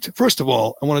Concrete. First of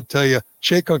all, I want to tell you,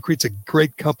 Shea Concrete's a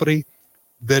great company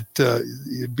that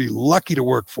you'd be lucky to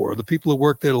work for. The people who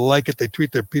work there like it. They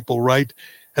treat their people right,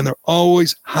 and they're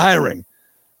always hiring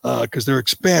because they're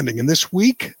expanding. And this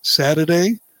week,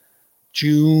 Saturday,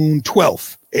 June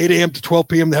 12th, 8 a.m. to 12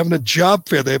 p.m., they're having a job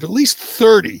fair. They have at least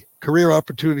 30 career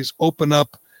opportunities open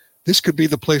up. This could be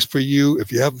the place for you.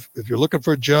 If you're looking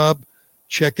for a job,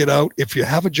 check it out. If you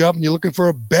have a job and you're looking for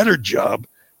a better job,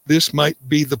 this might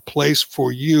be the place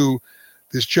for you.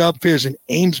 This job fair is in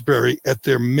Amesbury at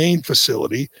their main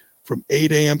facility from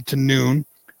 8 a.m. to noon.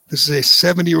 This is a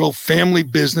 70-year-old family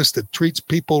business that treats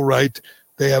people right.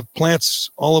 They have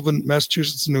plants all over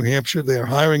Massachusetts and New Hampshire. They are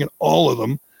hiring in all of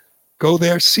them. Go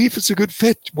there, see if it's a good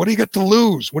fit. What do you got to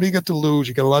lose? You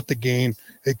got a lot to gain.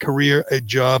 A career, a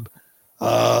job.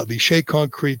 The Shea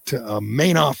Concrete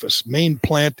main office, main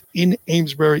plant in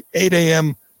Amesbury, 8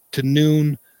 a.m. to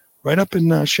noon, right up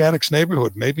in Shattuck's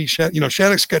neighborhood. Maybe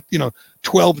Shattuck's got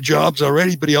 12 jobs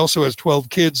already, but he also has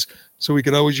 12 kids, so we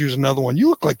could always use another one. You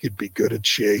look like you'd be good at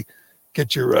Shea.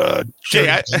 Get your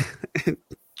Shea.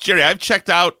 Jerry, I've checked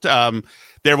out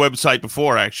their website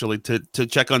before, actually, to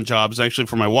check on jobs, actually,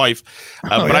 for my wife.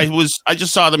 But I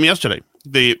just saw them yesterday.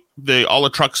 All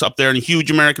the trucks up there and a huge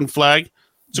American flag.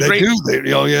 They do.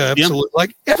 Absolutely. Yeah.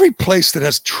 Like every place that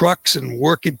has trucks and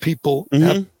working people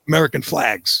have American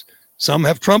flags. Some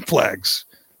have Trump flags.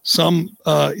 Some,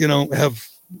 have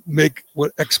make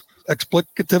what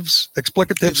explicatives.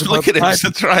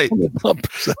 That's right.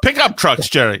 Pickup trucks,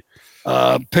 Jerry. There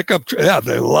are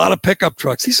a lot of pickup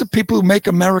trucks. These are people who make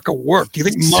America work. Do you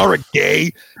think Mara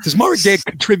Gay, does Mara Gay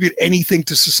contribute anything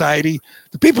to society?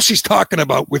 The people she's talking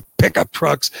about with pickup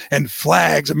trucks and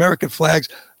flags, American flags,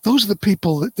 those are the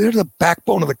people, they're the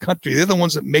backbone of the country. They're the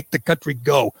ones that make the country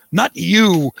go. Not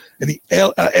you and the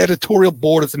editorial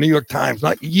board at the New York Times.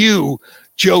 Not you,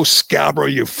 Joe Scarborough,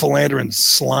 you philandering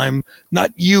slime.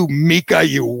 Not you, Mika,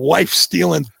 you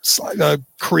wife-stealing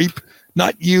creep.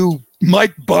 Not you,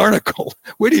 Mike Barnacle.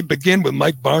 Where do you begin with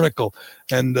Mike Barnacle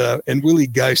and Willie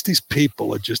Geist? These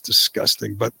people are just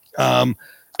disgusting. But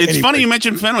it's funny you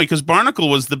mentioned Fenway because Barnacle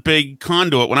was the big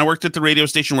conduit when I worked at the radio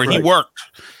station where he worked.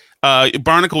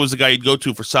 Barnacle was the guy you'd go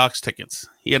to for Sox tickets.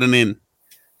 He had an in.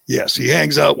 Yes, he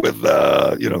hangs out with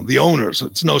the owners.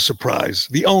 It's no surprise.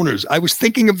 The owners. I was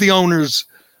thinking of the owners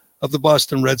of the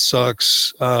Boston Red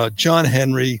Sox. John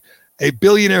Henry, a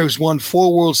billionaire who's won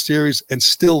 4 World Series and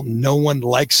still no one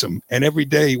likes him. And every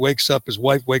day he wakes up, his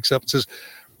wife wakes up and says,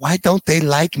 "Why don't they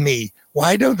like me?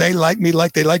 Why don't they like me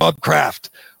like they like Bob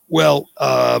Kraft?" Well,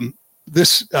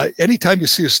 anytime you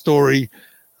see a story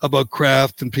about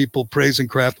Kraft and people praising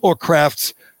Kraft or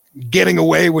Kraft's getting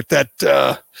away with that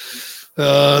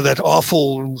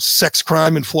awful sex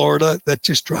crime in Florida, that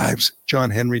just drives John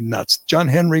Henry nuts. John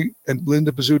Henry and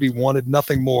Linda Pizzuti wanted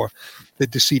nothing more than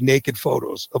to see naked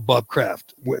photos of Bob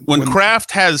Kraft. When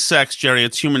Kraft has sex, Jerry,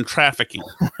 it's human trafficking.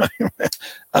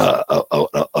 An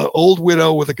old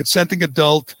widow with a consenting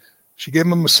adult. She gave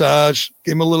him a massage,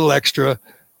 gave him a little extra.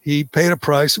 He paid a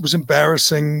price. It was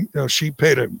embarrassing. She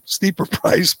paid a steeper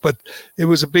price, but it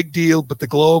was a big deal. But the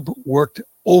Globe worked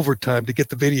overtime to get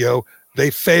the video.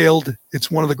 They failed. It's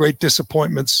one of the great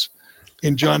disappointments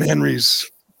in John Henry's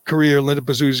career, Linda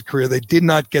Pizzuti's career. They did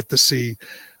not get to see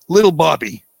Little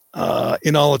Bobby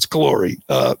in all its glory.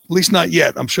 At least not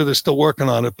yet. I'm sure they're still working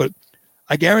on it. But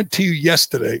I guarantee you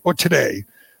yesterday or today,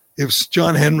 if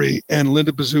John Henry and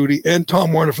Linda Pizzuti and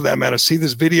Tom Werner, for that matter, see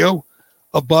this video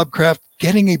of Bob Kraft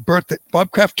getting a birthday.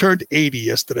 Bob Kraft turned 80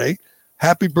 yesterday.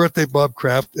 Happy birthday, Bob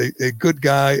Kraft. A good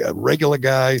guy, a regular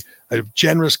guy, a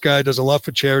generous guy, does a lot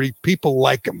for charity. People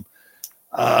like him.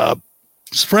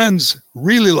 His friends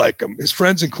really like him. His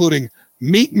friends, including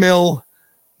Meek Mill,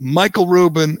 Michael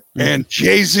Rubin, and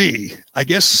Jay-Z, I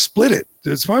guess split it.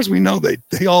 As far as we know,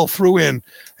 they all threw in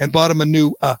and bought him a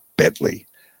new Bentley.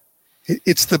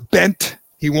 It's the Bent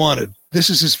he wanted. This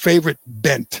is his favorite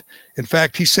Bent. In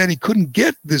fact, he said he couldn't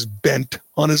get this Bent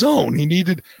on his own. He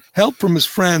needed help from his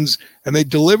friends, and they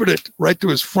delivered it right to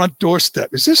his front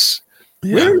doorstep. Is this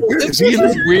where is he?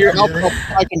 Weird.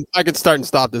 I can start and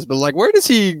stop this, but like, where does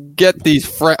he get these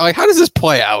friends? Like, how does this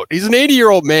play out? He's an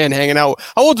 80-year-old man hanging out.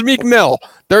 How old's Meek Mill?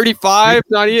 35?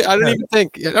 I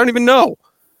don't even know.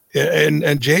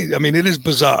 And Jay, I mean, it is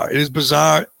bizarre. It is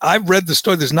bizarre. I've read the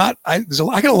story. I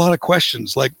got a lot of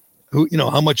questions, like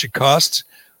how much it costs.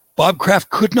 Bob Kraft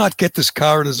could not get this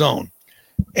car on his own.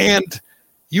 And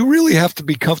you really have to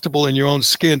be comfortable in your own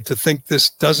skin to think this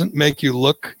doesn't make you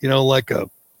look, like a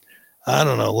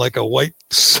white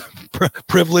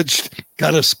privileged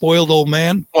kind of spoiled old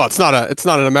man. Well, it's not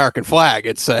an American flag.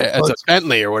 It's a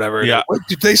Bentley or whatever. Yeah.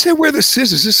 Did they say where this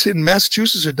is? Is this in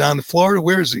Massachusetts or down in Florida?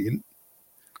 Where is he?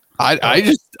 I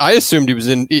assumed he was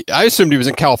in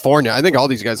California. I think all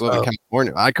these guys live in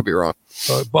California. I could be wrong.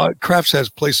 But Kraft has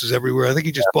places everywhere. I think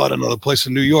he just bought another place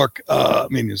in New York.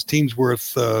 His team's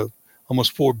worth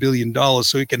almost $4 billion,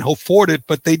 so he can afford it.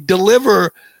 But they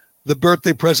deliver the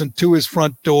birthday present to his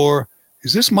front door.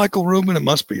 Is this Michael Rubin? It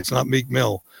must be. It's not Meek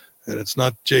Mill, and it's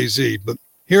not Jay-Z. But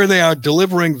here they are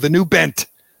delivering the new Bent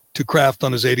to Kraft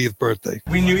on his 80th birthday.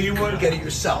 We knew you wouldn't get it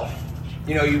yourself.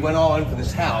 You went all in for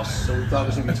this house, so we thought it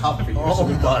was going to be tough for you.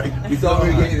 We thought we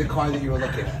were getting the car that you were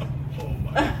looking at. Oh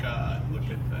my God, look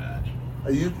at that.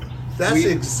 That's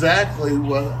exactly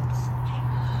what...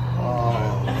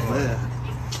 Oh, man.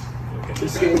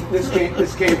 This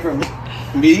came from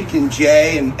Meek and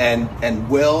Jay and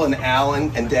Will and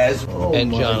Alan and Des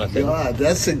and Jonathan. God,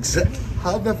 that's exactly...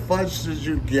 How the fudge did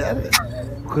you get it?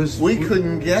 Because we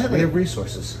couldn't get it. We have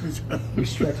resources.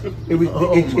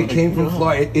 It came from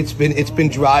Florida. It's been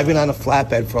driving on a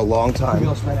flatbed for a long time.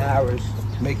 We'll spend hours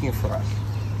making it for us.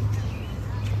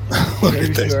 Look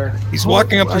at this. He's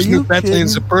walking up his new Bentley and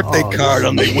it's a birthday card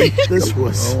on the wing. This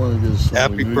was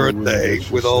happy birthday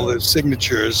with all the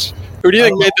signatures. Who do you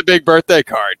think made the big birthday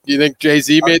card? Do you think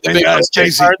Jay-Z made the big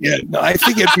birthday card? Yeah, no, I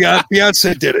think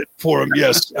Beyonce did it for him.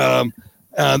 Yes.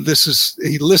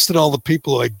 He listed all the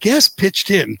people who I guess pitched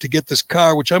in to get this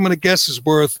car, which I'm going to guess is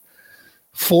worth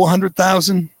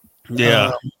 $400,000.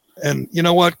 Yeah. And you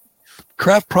know what?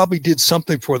 Kraft probably did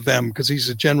something for them because he's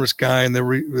a generous guy and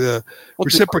they're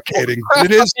reciprocating.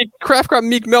 Kraft got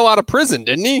Meek Mill out of prison,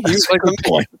 didn't he? He was like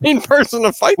the main person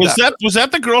to fight. Was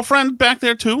that the girlfriend back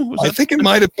there too? I think it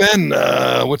might have been.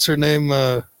 What's her name?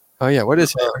 Oh yeah, what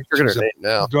is her? I forget her name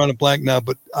now. I'm drawing a blank now,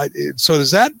 but so does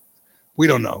that? We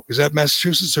don't know. Is that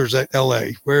Massachusetts or is that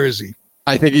L.A.? Where is he?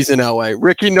 I think he's in L.A.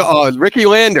 Ricky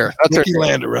Lander. That's Ricky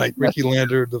Lander, right? Ricky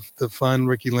Lander, the fun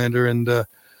Ricky Lander, and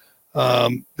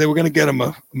they were going to get him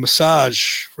a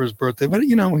massage for his birthday, but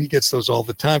he gets those all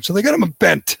the time. So they got him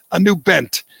a new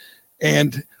bent,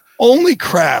 and only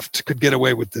Kraft could get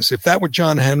away with this. If that were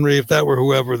John Henry, if that were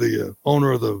whoever, the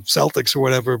owner of the Celtics or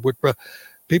whatever,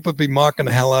 people would be mocking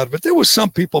the hell out of it. There was some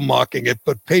people mocking it,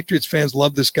 but Patriots fans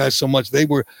love this guy so much they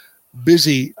were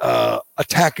busy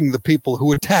attacking the people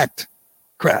who attacked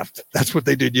Kraft. That's what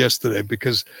they did yesterday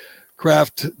because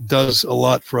Kraft does a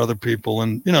lot for other people,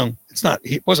 and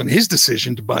it wasn't his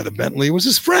decision to buy the Bentley; it was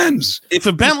his friends. If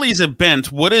a Bentley's a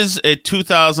Bent, what is a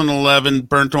 2011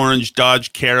 burnt orange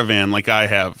Dodge Caravan like I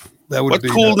have? What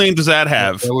cool name does that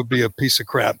have? That would be a piece of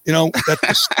crap.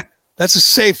 That's a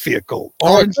safe vehicle.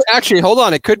 Actually, hold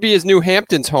on. It could be his New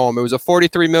Hamptons home. It was a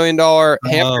 $43 million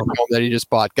Hampton home that he just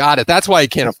bought. Got it. That's why he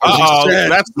can't afford it.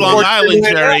 That's Long Island,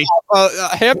 Jerry.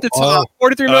 Hamptons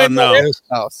 $43 million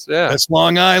house. Yeah. That's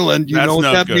Long Island. You know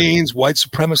what that means. White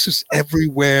supremacists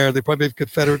everywhere. They probably have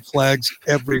Confederate flags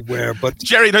everywhere. But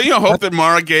Jerry, don't you hope that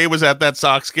Mara Gay was at that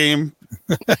Sox game?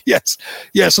 Yes.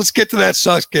 Let's get to that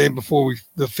Sox game before we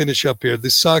finish up here.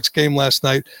 This Sox game last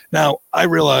night. Now, I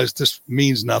realize this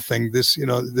means nothing. This,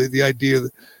 the idea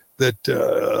that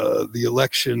the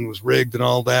election was rigged and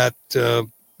all that, and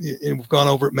we've gone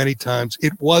over it many times.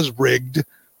 It was rigged,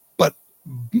 but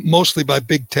mostly by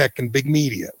big tech and big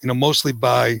media, mostly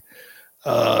by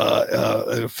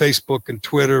Facebook and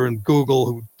Twitter and Google,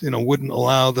 who, wouldn't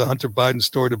allow the Hunter Biden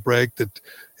story to break, that,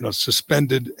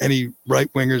 suspended any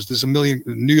right wingers. There's a million.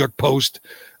 New York Post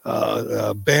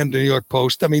banned the New York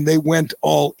Post. I mean, they went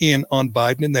all in on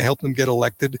Biden and they helped him get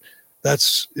elected.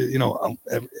 That's,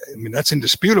 that's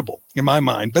indisputable in my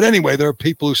mind. But anyway, there are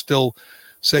people who still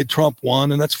say Trump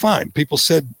won, and that's fine. People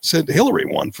said Hillary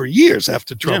won for years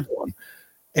after Trump won.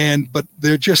 But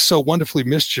they're just so wonderfully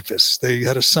mischievous. They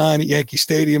had a sign at Yankee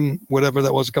Stadium, whatever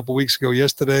that was, a couple of weeks ago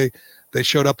yesterday. They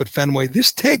showed up at Fenway.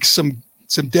 This takes some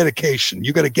dedication.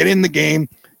 You got to get in the game.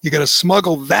 You got to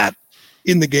smuggle that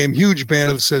in the game. Huge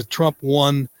banner that says Trump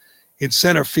won in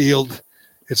center field.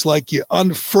 It's like you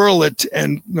unfurl it,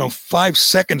 and 5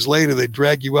 seconds later they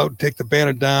drag you out and take the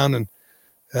banner down,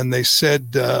 and they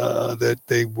said that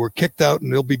they were kicked out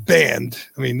and they'll be banned.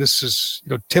 I mean, this is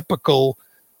typical.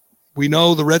 We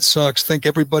know the Red Sox think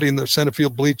everybody in the center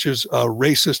field bleachers are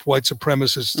racist, white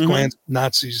supremacists, Klan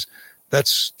Nazis.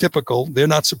 That's typical. They're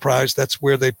not surprised. That's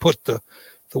where they put the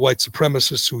white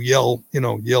supremacists who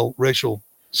yell racial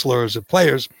slurs at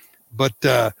players. But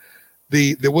there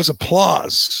was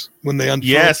applause when they unfurled.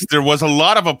 Yes, there was a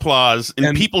lot of applause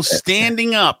and people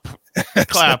standing up,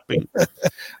 clapping,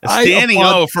 standing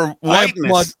up for whiteness. I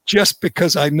applaud just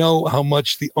because I know how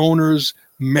much the owners,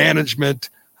 management,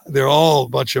 they're all a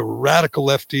bunch of radical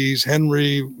lefties.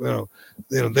 Henry,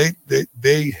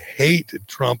 they hated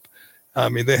Trump. I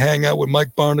mean, they hang out with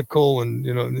Mike Barnacle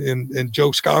and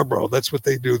Joe Scarborough. That's what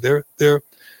they do. They're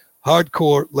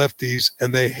hardcore lefties,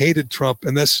 and they hated Trump,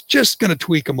 and that's just going to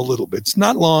tweak them a little bit. It's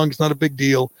not long. It's not a big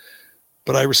deal,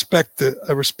 but I respect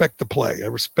the play. I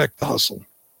respect the hustle.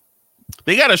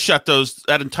 They got to shut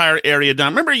that entire area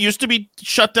down. Remember, it used to be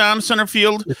shut down center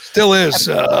field. It still is.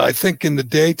 I think in the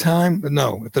daytime.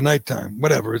 No, at the nighttime.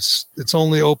 Whatever. It's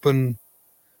only open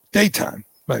daytime.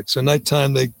 Right. So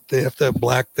nighttime they have to have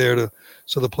black there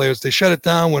so the players, they shut it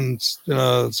down when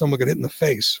someone got hit in the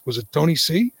face. Was it Tony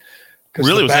C?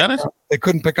 Really? Was that it? They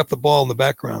couldn't pick up the ball in the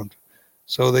background.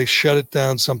 So they shut it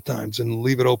down sometimes and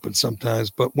leave it open sometimes.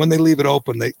 But when they leave it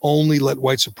open, they only let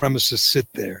white supremacists sit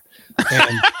there.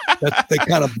 And they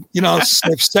kind of, they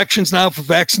have sections now for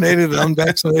vaccinated and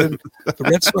unvaccinated. The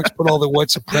Red Sox put all the white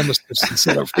supremacists in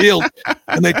center field,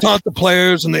 and they taunt the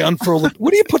players and they unfurl it.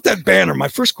 Where do you put that banner? My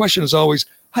first question is always,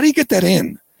 how do you get that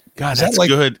in? God, that's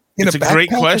good. It's a great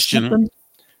question.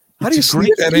 How do you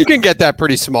sneak that in? You can get that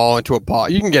pretty small into a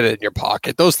pocket. You can get it in your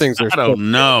pocket. Those things are. I don't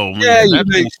know. Yeah,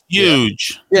 that's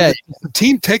huge. Yeah. Does the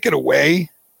team take it away?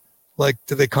 Like,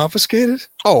 do they confiscate it?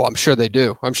 Oh, I'm sure they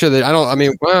do. I'm sure they.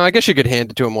 I guess you could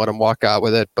hand it to him, let him walk out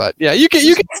with it. But yeah, you can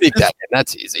sneak that in.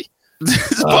 That's easy.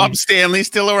 Is Bob Stanley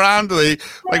still around?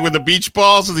 Like with the beach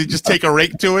balls, and they just take a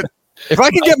rake to it? If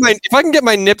I can get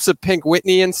my nips of Pink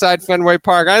Whitney inside Fenway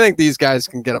Park, I think these guys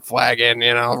can get a flag in.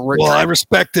 Well, I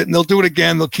respect it, and they'll do it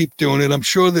again. They'll keep doing it. I'm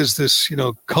sure there's this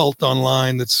cult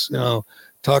online that's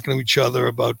talking to each other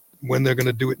about when they're going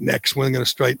to do it next, when they're going to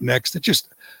strike next. It just,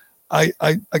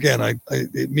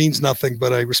 it means nothing,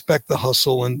 but I respect the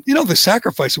hustle and the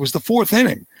sacrifice. It was the fourth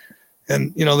inning.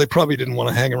 And, they probably didn't want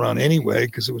to hang around anyway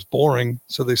because it was boring.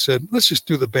 So they said, let's just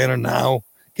do the banner now,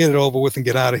 get it over with and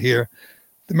get out of here.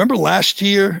 Remember last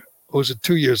year? Or was it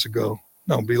 2 years ago?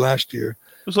 No, it'd be last year.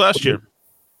 It was last year.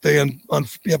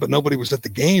 But nobody was at the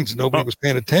games. Nobody was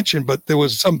paying attention. But there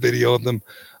was some video of them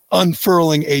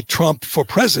unfurling a Trump for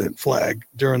president flag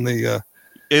during the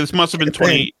it must have been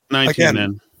 2019 Again,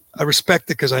 then. I respect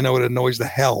it because I know it annoys the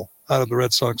hell out of the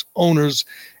Red Sox owners,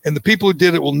 and the people who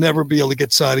did it will never be able to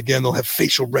get side again. They'll have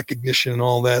facial recognition and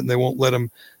all that, and they won't let them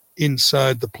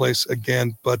inside the place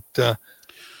again. But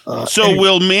anyway.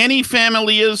 Will Manny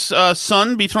Familia's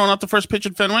son be thrown out the first pitch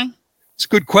at Fenway? It's a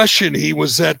good question. He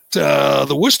was at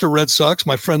the Worcester Red Sox.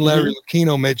 My friend Larry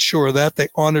Lucchino made sure of that. They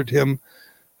honored him.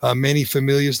 Manny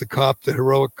Familia's the cop, the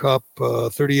heroic cop,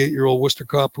 38-year-old Worcester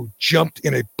cop who jumped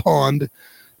in a pond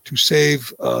to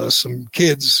save some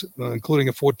kids, including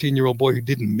a 14-year-old boy who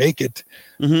didn't make it.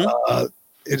 It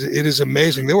is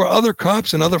amazing. There were other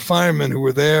cops and other firemen who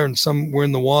were there, and some were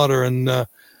in the water, and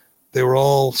they were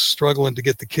all struggling to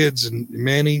get the kids. And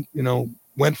Manny,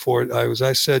 went for it.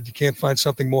 I said, you can't find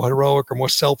something more heroic or more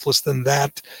selfless than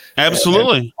that.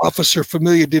 Absolutely. And Officer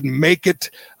Familia didn't make it.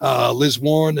 Liz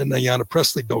Warren and Ayanna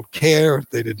Pressley don't care.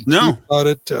 They didn't tweet about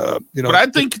it. But I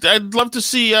think I'd love to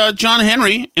see John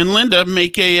Henry and Linda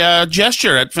make a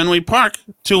gesture at Fenway Park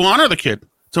to honor the kid,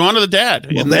 to honor the dad.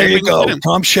 Well, there you go.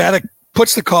 Tom Shattuck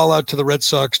puts the call out to the Red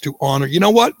Sox to honor. You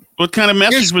know what? What kind of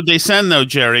message would they send, though,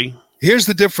 Jerry? Here's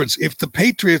the difference. If the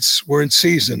Patriots were in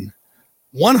season,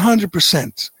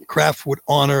 100% Kraft would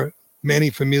honor Manny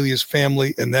Familia's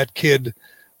family, and that kid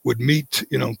would meet,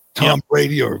 Tom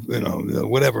Brady or,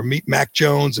 whatever, meet Mac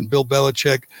Jones and Bill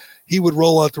Belichick. He would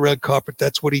roll out the red carpet.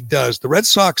 That's what he does. The Red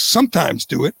Sox sometimes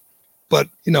do it, but,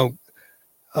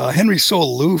 Henry's so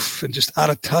aloof and just out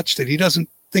of touch that he doesn't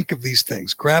think of these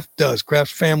things. Kraft does.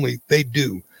 Kraft's family, they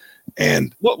do.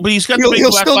 And but he's got the big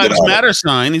Black Lives Matter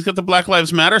sign. He's got the Black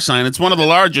Lives Matter sign. It's one of the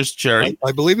largest, Jerry.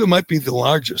 I believe it might be the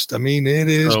largest. I mean, it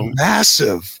is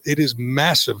massive. It is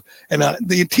massive. And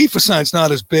the Antifa sign's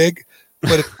not as big,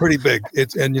 but it's pretty big.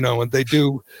 And they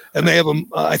do, and they have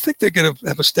I think they're going to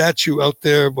have a statue out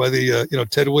there by the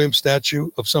Ted Williams statue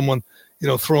of someone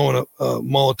throwing a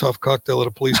Molotov cocktail at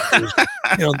a police cruiser.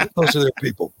 Those are their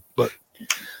people. But.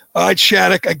 All right,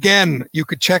 Shattuck. Again, you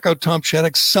could check out Tom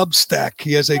Shattuck's Substack.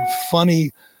 He has a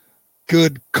funny,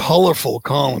 good, colorful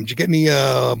column. Did you get any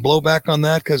blowback on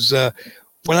that? Because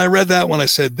when I read that one, I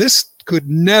said, this could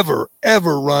never,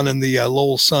 ever run in the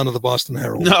Lowell Sun of the Boston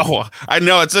Herald. No, I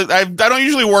know. I don't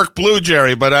usually work blue,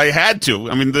 Jerry, but I had to.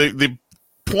 I mean, the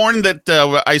porn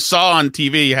that I saw on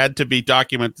TV had to be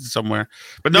documented somewhere.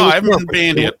 But no, I haven't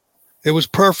banned it. It was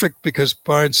perfect because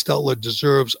Brian Stelter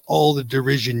deserves all the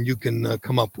derision you can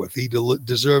come up with. He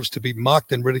deserves to be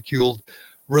mocked and ridiculed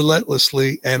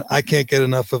relentlessly, and I can't get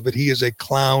enough of it. He is a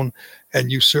clown,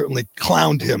 and you certainly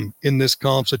clowned him in this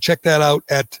column. So check that out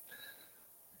at,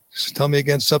 tell me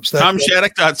again, Substack.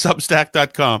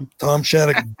 TomShattuck.substack.com.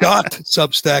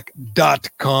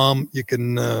 TomShattuck.substack.com. You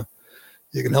can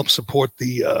help support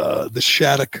the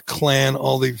Shattuck clan,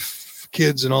 all the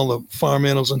kids and all the farm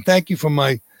animals. And thank you for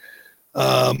my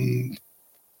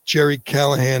Jerry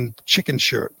Callahan chicken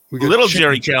shirt. Little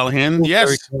Jerry Callahan, yes.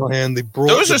 Jerry Callahan,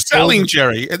 those are selling,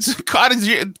 Jerry. It's a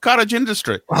cottage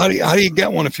industry. How do you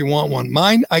get one if you want one?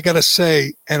 Mine, I gotta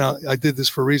say, and I did this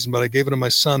for a reason, but I gave it to my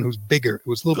son who's bigger. It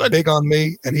was a little big on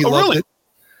me, and he loved it.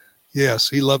 Yes,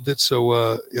 he loved it.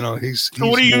 So he's. So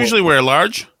what do you usually wear?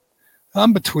 Large?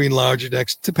 I'm between large and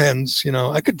X. Depends.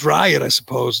 I could dry it, I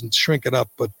suppose, and shrink it up,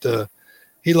 but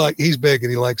he's big and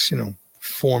he likes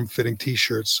form-fitting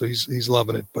T-shirts, so he's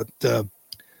loving it. But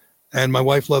and my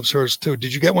wife loves hers too.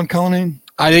 Did you get one, Colleen?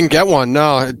 I didn't get one.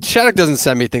 No, Shattuck doesn't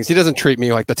send me things. He doesn't treat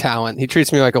me like the talent. He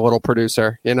treats me like a little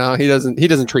producer. He doesn't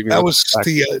treat me. That was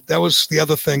the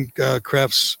other thing.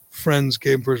 Kraft's friends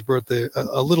gave him for his birthday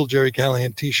a little Jerry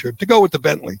Callahan T-shirt to go with the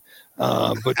Bentley.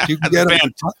 But you can get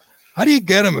him. How do you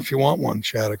get them if you want one,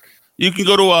 Shattuck? You can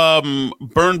go to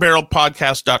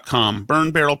burnbarrelpodcast.com,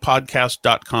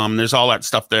 burnbarrelpodcast.com. There's all that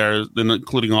stuff there,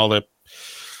 including all the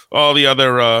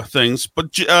other things.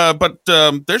 But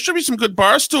there should be some good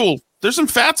Barstool. There's some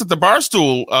fats at the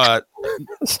Barstool,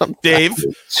 Dave.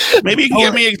 Maybe you can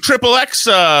get me a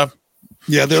XXX.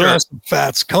 Yeah, there are some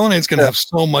fats. Cullinan's going to have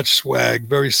so much swag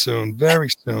very soon, very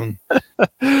soon.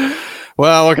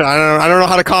 Well, look, I don't know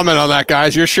how to comment on that,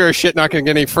 guys. You're sure as shit not going to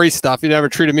get any free stuff. You never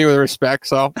treated me with respect,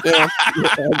 so I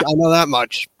know that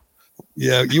much.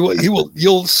 Yeah,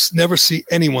 you'll never see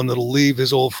anyone that'll leave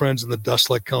his old friends in the dust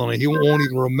like Cullen. He won't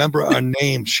even remember our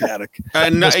name, Shattuck.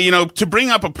 And to bring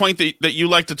up a point that you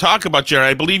like to talk about, Jerry,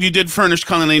 I believe you did furnish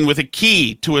Cullen with a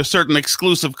key to a certain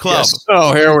exclusive club. Yes.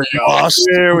 Oh, here we go. Lost.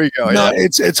 Here we go. No, Yeah.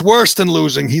 it's worse than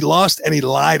losing. He lost and he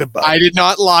lied about it. I did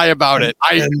not lie about it.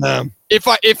 If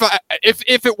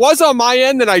it was on my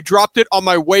end, then I dropped it on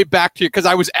my way back to you because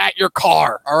I was at your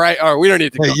car. All right, we don't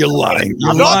need to. Hey, you're lying.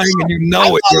 You're lying, and you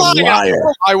know it. You're a liar.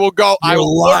 I will go. You're a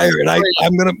liar, and I'm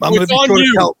gonna be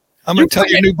tell. I'm gonna tell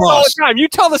your new boss. All the time. You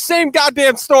tell the same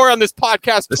goddamn story on this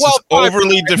podcast. This is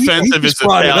overly defensive. He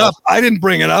brought it up. I didn't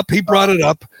bring it up. He brought it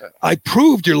up. I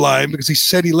proved you're lying because he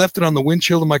said he left it on the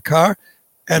windshield of my car.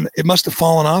 And it must have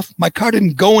fallen off. My car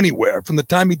didn't go anywhere. From the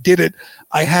time he did it,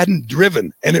 I hadn't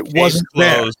driven, and it wasn't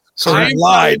there. So he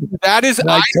lied. That is,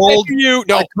 I told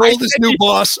this new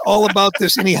boss all about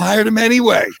this, and he hired him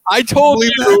anyway. I told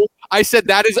you. I said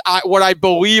that is what I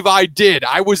believe I did.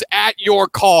 I was at your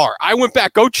car. I went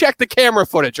back. Go check the camera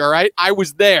footage, all right? I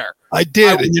was there. I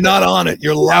did, and you're not on it.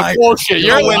 You're lying. Bullshit.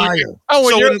 You're lying.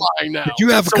 You're lying now. Did you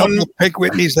have a couple of Pink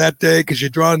Whitneys that day? Because you're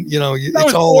drawn,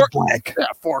 it's all blank. Yeah,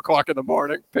 4:00 in the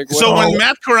morning. So when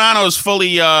Matt Carano is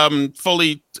fully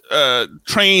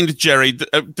trained, Jerry,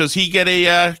 does he get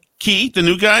a key? The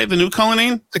new guy, the new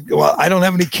Cullinane? Well, I don't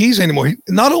have any keys anymore.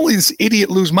 Not only does this idiot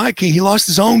lose my key, he lost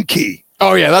his own key.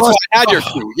 Oh yeah, that's why I had your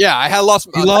key. Yeah, I had lost.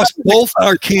 He lost both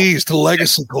our keys to the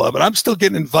Legacy Club, and I'm still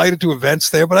getting invited to events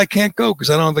there, but I can't go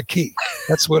because I don't have a key.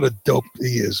 That's what a dope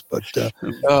he is. But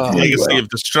Legacy of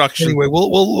Destruction. Anyway,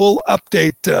 we'll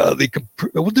update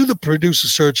we'll do the producer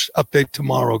search update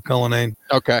tomorrow, Cullinane.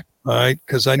 Okay. All right,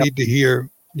 because I need to hear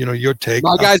your take.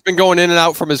 My guy's been going in and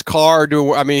out from his car.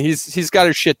 He's got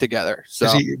his shit together. So.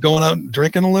 Is he going out and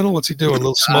drinking a little? What's he doing? A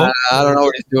little smoke? I don't know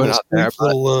what he's doing out there.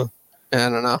 I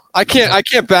don't know. I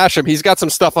can't bash him. He's got some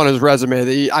stuff on his resume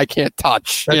that I can't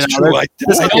touch. That's true.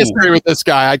 There's a history with this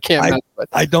guy. I can't mess with.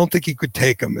 I don't think he could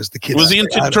take him as the kid. Was he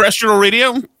into terrestrial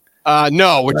radio?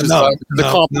 No, which is the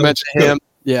compliment to him.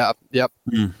 Yeah. Yep.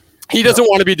 He doesn't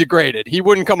want to be degraded. He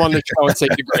wouldn't come on the show and say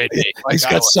degrade me. He's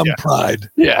got some pride.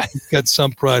 Yeah. He's got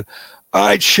some pride. All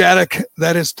right, Shattuck.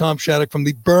 That is Tom Shattuck from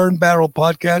the Burn Barrel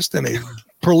Podcast and a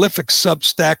prolific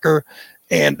substacker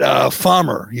and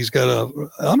farmer. He's got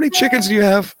how many chickens do you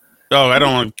have? Oh, I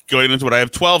don't want to go into it. I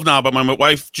have 12 now, but my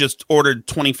wife just ordered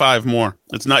 25 more.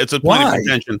 It's a point of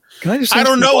contention. I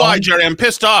don't know why, Jerry. I'm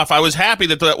pissed off. I was happy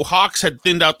that the hawks had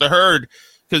thinned out the herd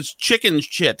because chicken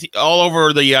shit all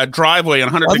over the driveway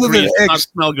on 100 degrees does not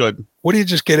smell good. What do you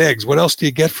just get eggs? What else do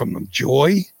you get from them?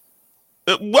 Joy?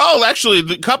 Well, actually,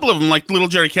 a couple of them, like Little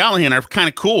Jerry Callahan, are kind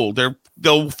of cool.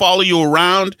 They'll follow you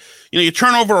around. You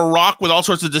turn over a rock with all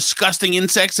sorts of disgusting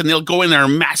insects, and they'll go in there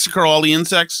and massacre all the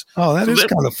insects. Oh, that is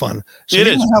kind of fun. So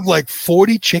you have like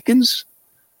 40 chickens?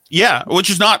 Yeah, which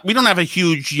is not. We don't have a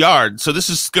huge yard, so this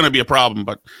is going to be a problem.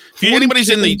 But if anybody's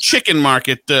in the chicken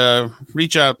market,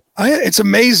 reach out. It's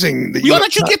amazing. Why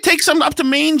don't you take some up to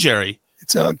Maine, Jerry?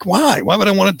 It's why? Why would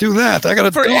I want to do that? I got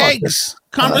a for dog. Eggs.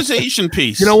 Conversation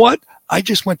piece. You know what? I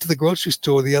just went to the grocery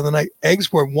store the other night.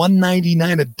 Eggs were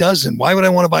 $1.99 a dozen. Why would I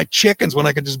want to buy chickens when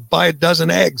I could just buy a dozen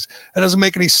eggs? That doesn't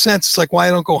make any sense. It's like why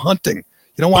I don't go hunting. You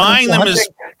don't want buying them is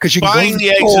because you buying the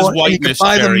eggs is whiteness. You can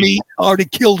buy the meat already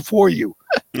killed for you.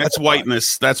 That's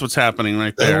whiteness. That's what's happening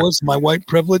right there. That was my white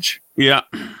privilege. Yeah.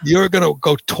 You're gonna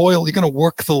go toil. You're gonna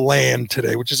work the land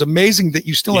today, which is amazing that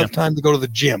you still have time to go to the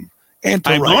gym. And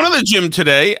I'm going to the gym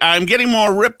today. I'm getting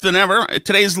more ripped than ever.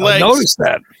 Today's legs. I noticed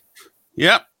that.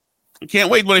 Yep. I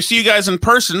can't wait when I see you guys in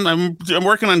person. I'm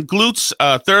working on glutes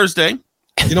Thursday.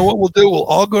 You know what we'll do? We'll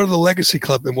all go to the Legacy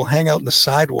Club and we'll hang out in the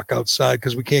sidewalk outside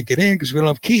because we can't get in because we don't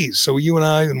have keys. So you and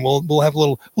I, and we'll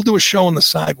do a show on the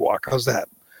sidewalk. How's that?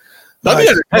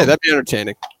 That'd be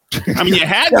entertaining. I mean, you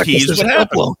had keys. What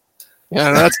happened?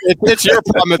 Yeah, it's your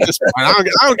problem at this point. I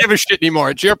don't give a shit anymore.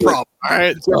 It's your problem. All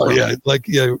right.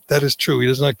 That is true. He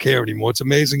does not care anymore. It's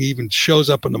amazing. He even shows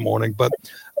up in the morning. But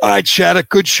all right, Shattuck,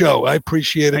 good show. I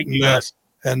appreciate it. Thank you guys.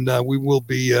 And we will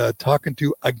be talking to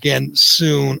you again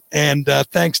soon. And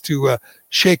thanks to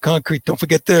Shea Concrete. Don't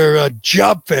forget their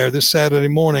job fair this Saturday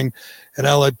morning at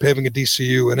Allied Paving at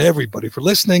DCU. And everybody for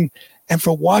listening and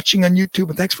for watching on YouTube.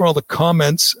 And thanks for all the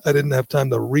comments. I didn't have time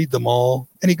to read them all.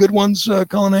 Any good ones,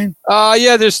 Cullinane?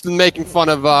 Yeah, just making fun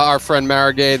of our friend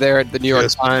Marigay there at the New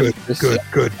York Times.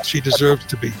 Good. She deserves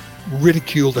to be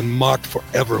ridiculed and mocked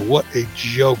forever. What a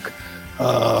joke.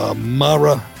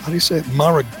 Mara, how do you say it?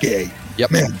 Mara Gay.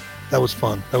 Yep. Man, that was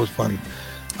fun. That was funny.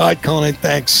 All right, Callahan,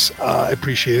 thanks. I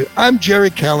appreciate it. I'm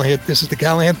Jerry Callahan. This is the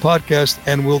Callahan Podcast,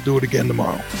 and we'll do it again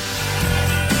tomorrow.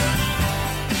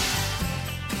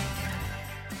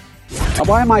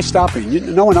 Why am I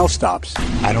stopping? No one else stops.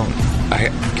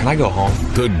 Can I go home?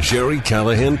 The Jerry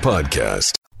Callahan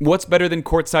Podcast. What's better than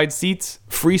courtside seats?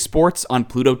 Free sports on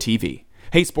Pluto TV.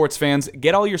 Hey, sports fans,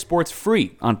 get all your sports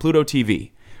free on Pluto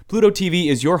TV. Pluto TV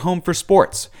is your home for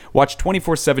sports. Watch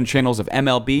 24/7 channels of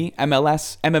MLB,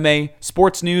 MLS, MMA,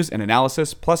 sports news and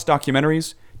analysis, plus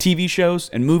documentaries, TV shows,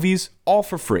 and movies, all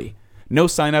for free. No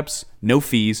signups, no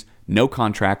fees, no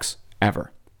contracts,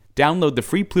 ever. Download the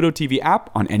free Pluto TV app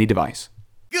on any device.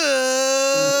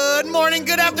 Good morning,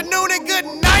 good afternoon, and good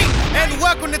night, and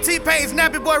welcome to T-Pain's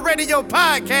Nappy Boy Radio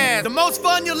Podcast, the most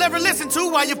fun you'll ever listen to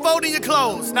while you're folding your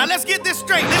clothes. Now let's get this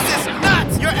straight. This is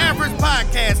not your average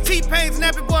podcast. T-Pain's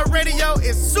Nappy Boy Radio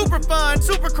is super fun,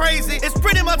 super crazy. It's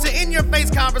pretty much an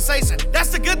in-your-face conversation. That's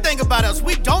the good thing about us.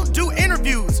 We don't do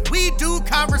interviews. We do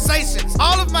conversations.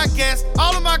 All of my guests,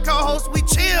 all of my co-hosts, we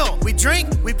chill. We drink,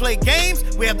 we play games,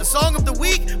 we have the song of the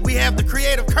week, we have the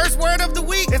creative curse word of the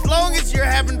week, as long as you're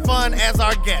having fun as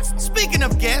our guest. Speaking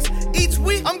of guests, each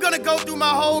week I'm gonna go through my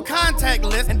whole contact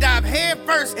list and dive head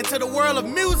first into the world of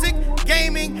music,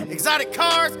 gaming, exotic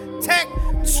cars, tech,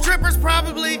 strippers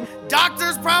probably,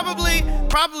 doctors probably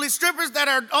strippers that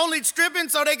are only stripping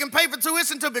so they can pay for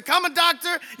tuition to become a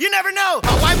doctor. You never know.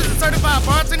 My wife is a certified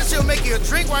bartender. She'll make you a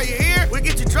drink while you're here. We'll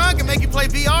get you drunk and make you play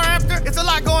VR after. It's a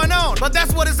lot going on. But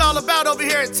that's what it's all about over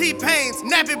here at T-Pain's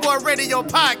Nappy Boy Radio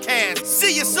Podcast.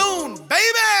 See you soon, baby!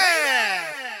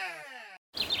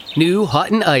 New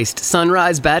hot and iced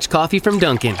Sunrise Batch Coffee from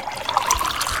Dunkin'.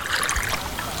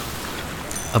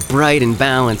 A bright and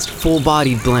balanced,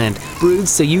 full-bodied blend brewed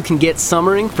so you can get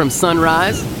summering from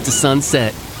sunrise to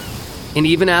sunset. And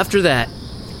even after that,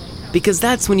 because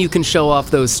that's when you can show off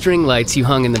those string lights you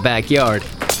hung in the backyard.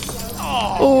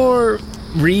 Or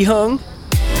re-hung.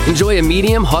 Enjoy a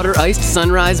medium, hot or iced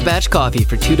Sunrise Batch Coffee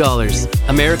for $2.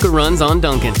 America runs on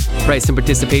Dunkin'. Price and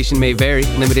participation may vary.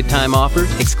 Limited time offer.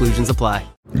 Exclusions apply.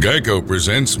 Geico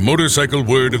presents Motorcycle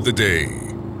Word of the Day.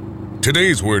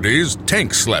 Today's word is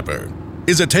tank slapper.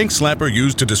 Is a tank slapper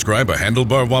used to describe a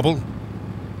handlebar wobble?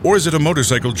 Or is it a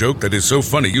motorcycle joke that is so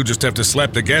funny you just have to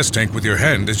slap the gas tank with your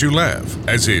hand as you laugh?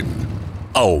 As in...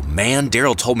 Oh man,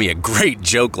 Daryl told me a great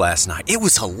joke last night. It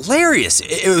was hilarious.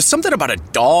 It was something about a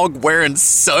dog wearing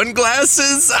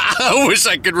sunglasses. I wish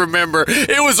I could remember.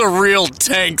 It was a real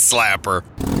tank slapper.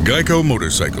 Geico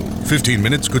Motorcycle. 15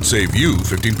 minutes could save you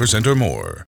 15% or more.